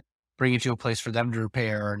can't bring it to a place for them to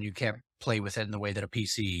repair, and you can't play with it in the way that a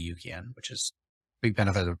PC you can, which is big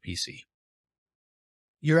benefit of a PC.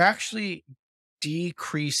 You're actually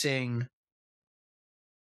decreasing,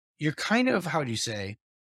 you're kind of, how do you say,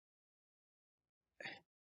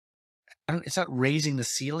 it's not raising the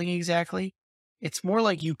ceiling exactly. It's more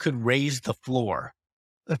like you could raise the floor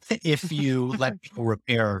if you let people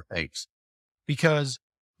repair things, because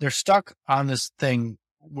they're stuck on this thing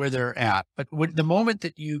where they're at. But the moment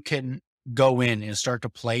that you can go in and start to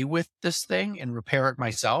play with this thing and repair it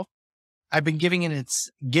myself, I've been given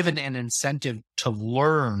an incentive to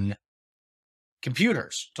learn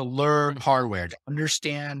computers, to learn hardware, to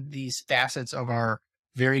understand these facets of our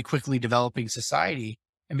very quickly developing society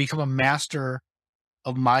and become a master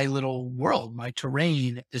of my little world, my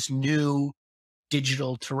terrain, this new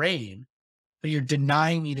digital terrain. But you're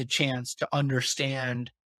denying me the chance to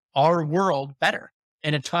understand our world better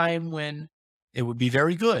in a time when it would be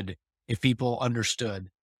very good if people understood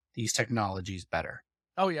these technologies better.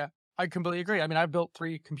 Oh yeah, I completely agree. I mean, I built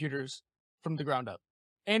 3 computers from the ground up.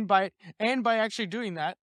 And by actually doing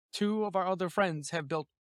that, 2 of our other friends have built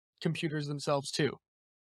computers themselves too.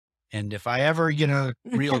 And if I ever get a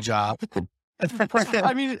real job,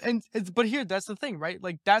 I mean, and but here, that's the thing, right?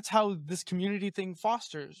 Like, that's how this community thing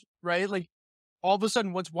fosters, right? Like, all of a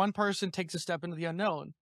sudden, once one person takes a step into the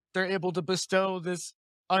unknown, they're able to bestow this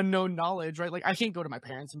unknown knowledge, right? Like, I can't go to my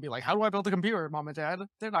parents and be like, "How do I build a computer, mom and dad?"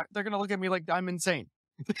 They're gonna look at me like I'm insane.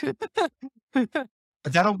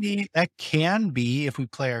 but that can be, if we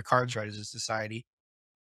play our cards right as a society,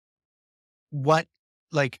 what,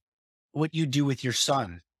 like, what you do with your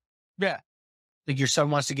son. Yeah. Like, your son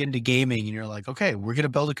wants to get into gaming and you're like, okay, we're going to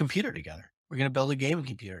build a computer together. We're going to build a gaming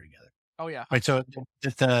computer together. Oh yeah. Right. So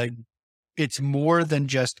it's more than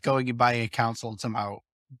just going and buying a console and somehow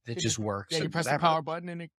it just works. Yeah, you press the power button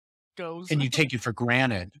and it goes. And you take it for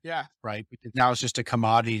granted. Yeah. Right. Because now it's just a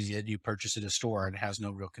commodity that you purchase at a store and it has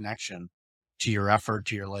no real connection to your effort,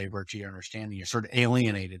 to your labor, to your understanding. You're sort of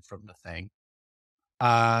alienated from the thing.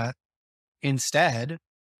 Instead,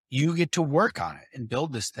 you get to work on it and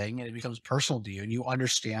build this thing and it becomes personal to you and you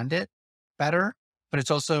understand it better. But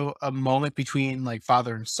it's also a moment between like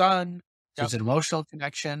father and son. So it's an emotional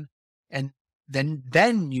connection. And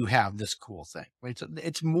then you have this cool thing, right? So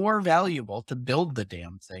it's more valuable to build the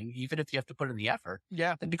damn thing, even if you have to put in the effort,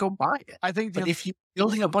 than to go buy it. I think But if you're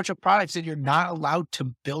building a bunch of products that you're not allowed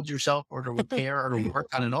to build yourself or to repair or to work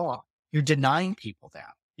on at all, you're denying people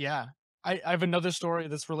that. Yeah. I have another story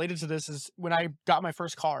that's related to this. Is when I got my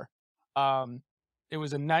first car. It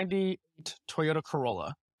was a 98 Toyota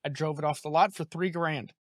Corolla. I drove it off the lot for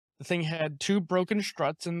 $3,000. The thing had 2 broken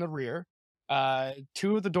struts in the rear.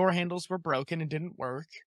 2 of the door handles were broken and didn't work.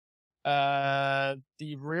 The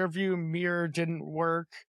rear view mirror didn't work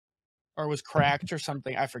or was cracked or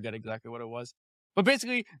something. I forget exactly what it was. But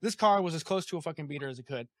basically, this car was as close to a fucking beater as it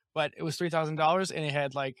could. But it was $3,000 and it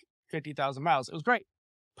had like 50,000 miles. It was great.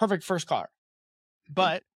 Perfect first car.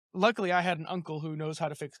 But luckily, I had an uncle who knows how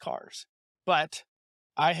to fix cars. But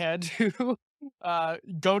I had to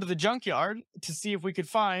go to the junkyard to see if we could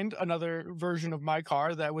find another version of my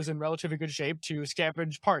car that was in relatively good shape to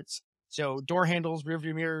scavenge parts. So door handles, rear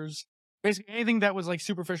view mirrors, basically anything that was like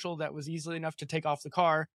superficial that was easily enough to take off the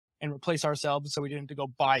car and replace ourselves so we didn't have to go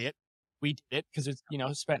buy it. We did it because it's,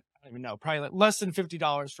 spent, I don't even know, probably like less than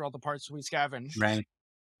 $50 for all the parts we scavenged. Right.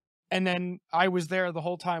 And then I was there the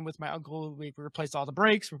whole time with my uncle. We replaced all the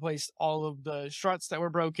brakes, replaced all of the struts that were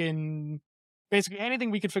broken. Basically, anything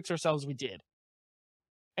we could fix ourselves, we did.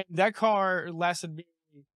 And that car lasted me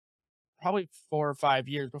probably 4 or 5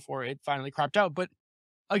 years before it finally crapped out. But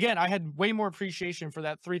again, I had way more appreciation for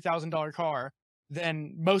that $3,000 car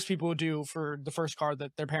than most people do for the first car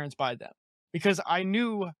that their parents buy them. Because I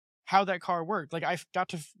knew how that car worked. Like, I got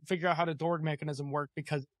to figure out how the door mechanism worked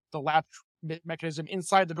because the latch mechanism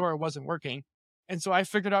inside the door wasn't working. And so I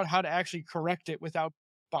figured out how to actually correct it without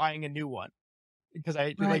buying a new one. Because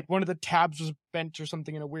like one of the tabs was bent or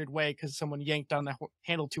something in a weird way because someone yanked on the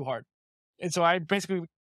handle too hard. And so I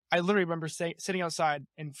literally remember sitting outside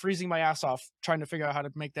and freezing my ass off trying to figure out how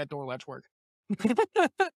to make that door latch work.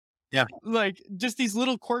 Yeah. Like, just these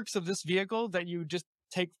little quirks of this vehicle that you just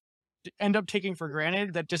end up taking for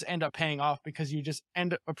granted that just end up paying off because you just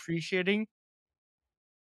end up appreciating.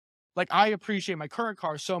 Like, I appreciate my current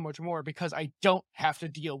car so much more because I don't have to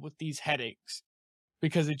deal with these headaches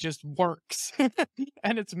because it just works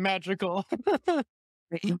and it's magical.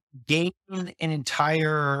 Gain an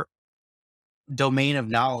entire domain of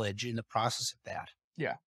knowledge in the process of that.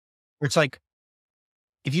 Yeah. Where it's like,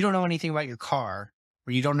 if you don't know anything about your car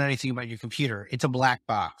or you don't know anything about your computer, it's a black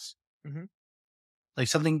box. Mm-hmm. Like,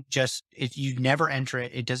 something if you never enter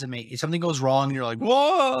it, it doesn't if something goes wrong, you're like,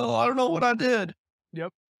 whoa, I don't know what I did.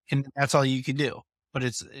 Yep. And that's all you can do. but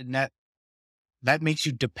and that makes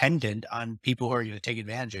you dependent on people who are going to take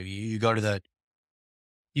advantage of you. You go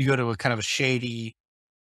to a kind of a shady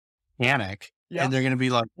mechanic, and Yep. they're going to be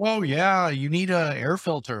like, "Oh yeah, you need a air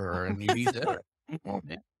filter, and you need this."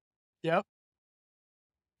 Yeah. Yep.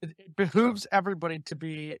 It behooves everybody to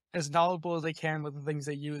be as knowledgeable as they can with the things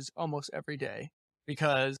they use almost every day,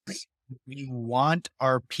 because We want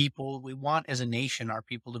we want as a nation, our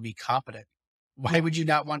people to be competent. Why yeah, would you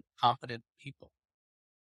not want competent people?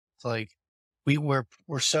 It's like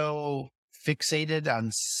we're so fixated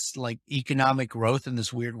on like economic growth in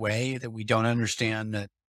this weird way that we don't understand that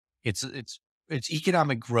it's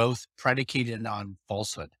economic growth predicated on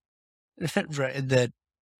falsehood. Right,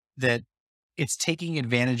 that it's taking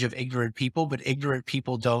advantage of ignorant people, but ignorant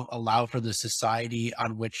people don't allow for the society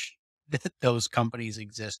on which those companies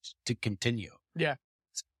exist to continue. yeah,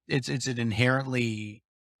 It's an inherently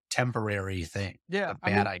temporary thing. yeah. A I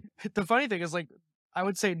bad mean, idea. the funny thing is, like, I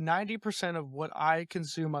would say 90% of what I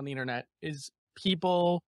consume on the internet is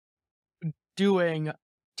people doing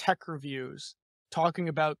tech reviews, talking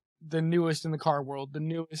about the newest in the car world, the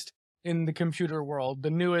newest in the computer world,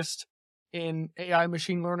 the newest in AI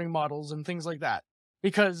machine learning models and things like that.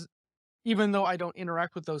 Because even though I don't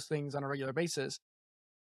interact with those things on a regular basis,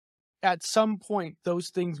 at some point those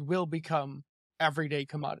things will become everyday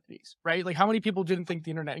commodities, right? Like, how many people didn't think the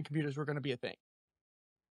internet and computers were going to be a thing?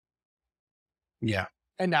 Yeah.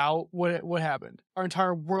 And now what happened? Our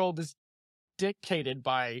entire world is dictated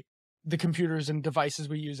by the computers and devices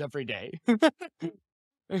we use every day.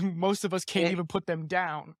 And most of us can't It, even put them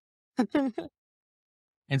down.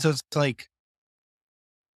 and so it's like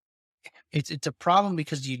it's a problem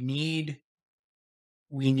because we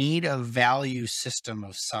need a value system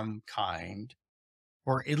of some kind,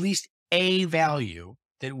 or at least a value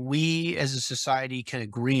that we as a society can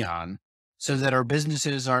agree on, so that our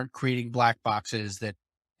businesses aren't creating black boxes that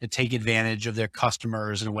take advantage of their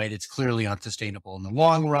customers in a way that's clearly unsustainable in the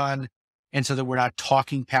long run. And so that we're not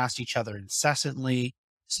talking past each other incessantly,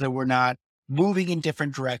 so that we're not moving in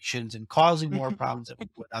different directions and causing more problems than we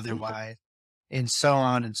would otherwise, and so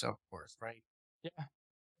on and so forth. Right. Yeah.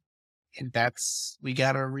 And we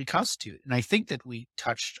got to reconstitute. And I think that we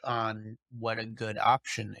touched on what a good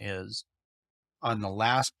option is on the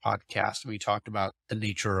last podcast. We talked about the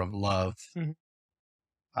nature of love. Mhm.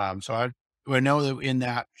 So I know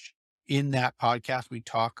that in that podcast we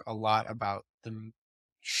talk a lot about the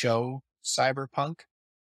show Cyberpunk,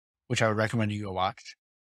 which I would recommend you go watch.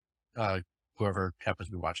 Whoever happens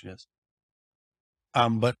to be watching this.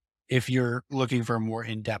 But if you're looking for a more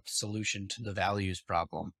in-depth solution to the values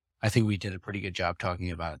problem, I think we did a pretty good job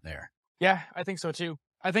talking about it there. Yeah, I think so too.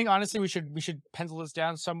 I think honestly we should pencil this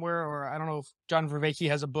down somewhere, or I don't know if John Vervaeke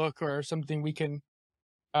has a book or something we can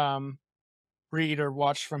um read or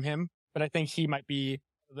watch from him, but I think he might be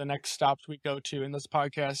the next stops we go to in this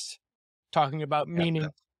podcast talking about Yeah. meaning.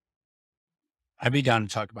 I'd be down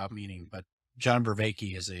to talk about meaning, but John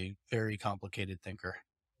Vervaeke is a very complicated thinker.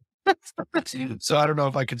 So I don't know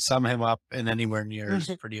if I could sum him up in anywhere near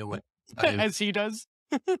as pretty a way As he does.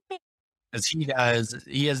 as he does.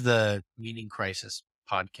 He has the Meaning Crisis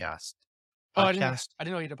podcast. Oh, Podcast? I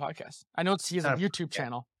didn't know he had a podcast. I know he has a Uh, YouTube yeah.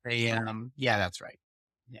 channel. Yeah, that's right.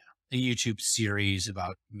 Yeah. A YouTube series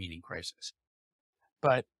about meaning crisis.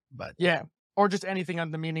 But But yeah, or just anything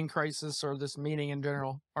on the meaning crisis or this meaning in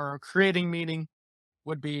general, or creating meaning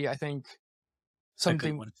would be, I think, it's a good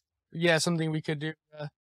something. one. Yeah, something we could do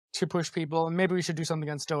to push people, and maybe we should do something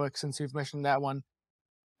on Stoic since we've mentioned that one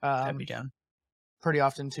I'd be um, down. pretty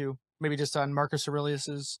often too. Maybe just on Marcus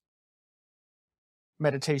Aurelius's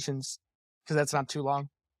meditations, because that's not too long.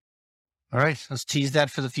 All right. Let's tease that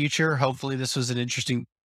for the future. Hopefully this was an interesting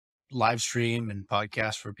live stream and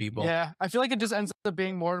podcast for people. Yeah, I feel like it just ends up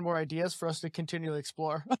being more and more ideas for us to continually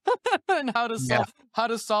explore and Yeah. how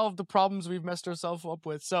to solve the problems we've messed ourselves up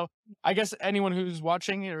with. So I guess anyone who's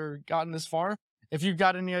watching or gotten this far, if you've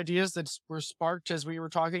got any ideas that were sparked as we were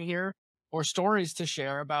talking here, or stories to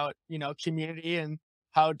share about, community and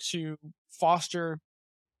how to foster,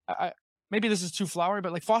 maybe this is too flowery,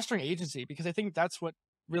 but like fostering agency, because I think that's what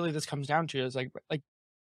really this comes down to, is like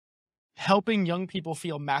helping young people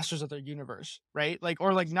feel masters of their universe, right? Like,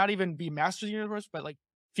 or like not even be masters of the universe, but like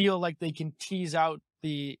feel like they can tease out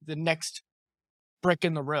the next brick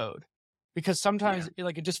in the road. Because sometimes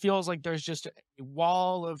like it just feels like there's just a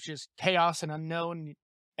wall of just chaos and unknown,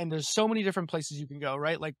 and there's so many different places you can go,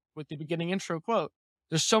 right? Like with the beginning intro quote,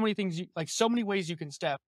 there's so many things like so many ways you can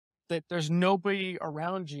step, that there's nobody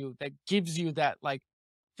around you that gives you that like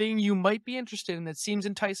thing you might be interested in that seems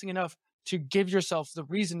enticing enough to give yourself the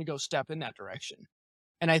reason to go step in that direction.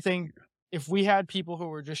 And I think if we had people who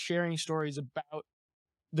were just sharing stories about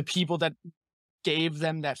the people that gave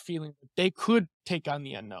them that feeling that they could take on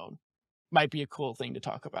the unknown might be a cool thing to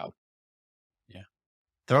talk about.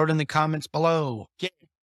 Throw it in the comments below.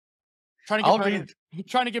 Trying to I'll get better, read.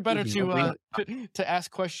 trying to get better I'll to ask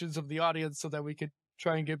questions of the audience so that we could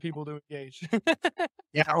try and get people to engage.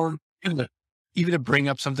 Yeah, or even to bring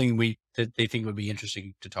up something that they think would be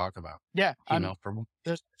interesting to talk about. Yeah, For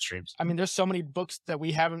there's- streams. I mean, there's so many books that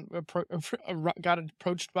we haven't got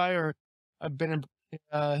approached by or been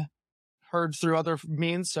heard through other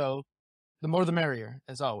means. So the more the merrier,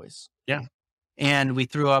 as always. And I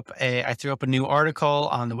threw up a new article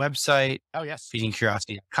on the website, Oh yes,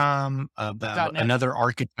 feedingcuriosity.com, about .net. another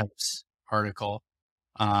archetypes article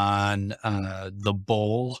on the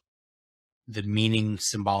bowl, the meaning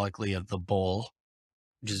symbolically of the bowl,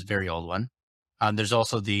 which is a very old one. There's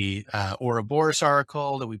also the Ouroboros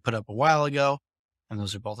article that we put up a while ago, and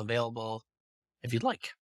those are both available if you'd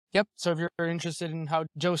like. Yep. So if you're interested in how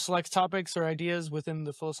Joe selects topics or ideas within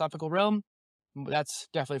the philosophical realm, that's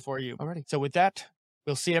definitely for you. Alrighty. So with that,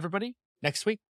 we'll see everybody next week.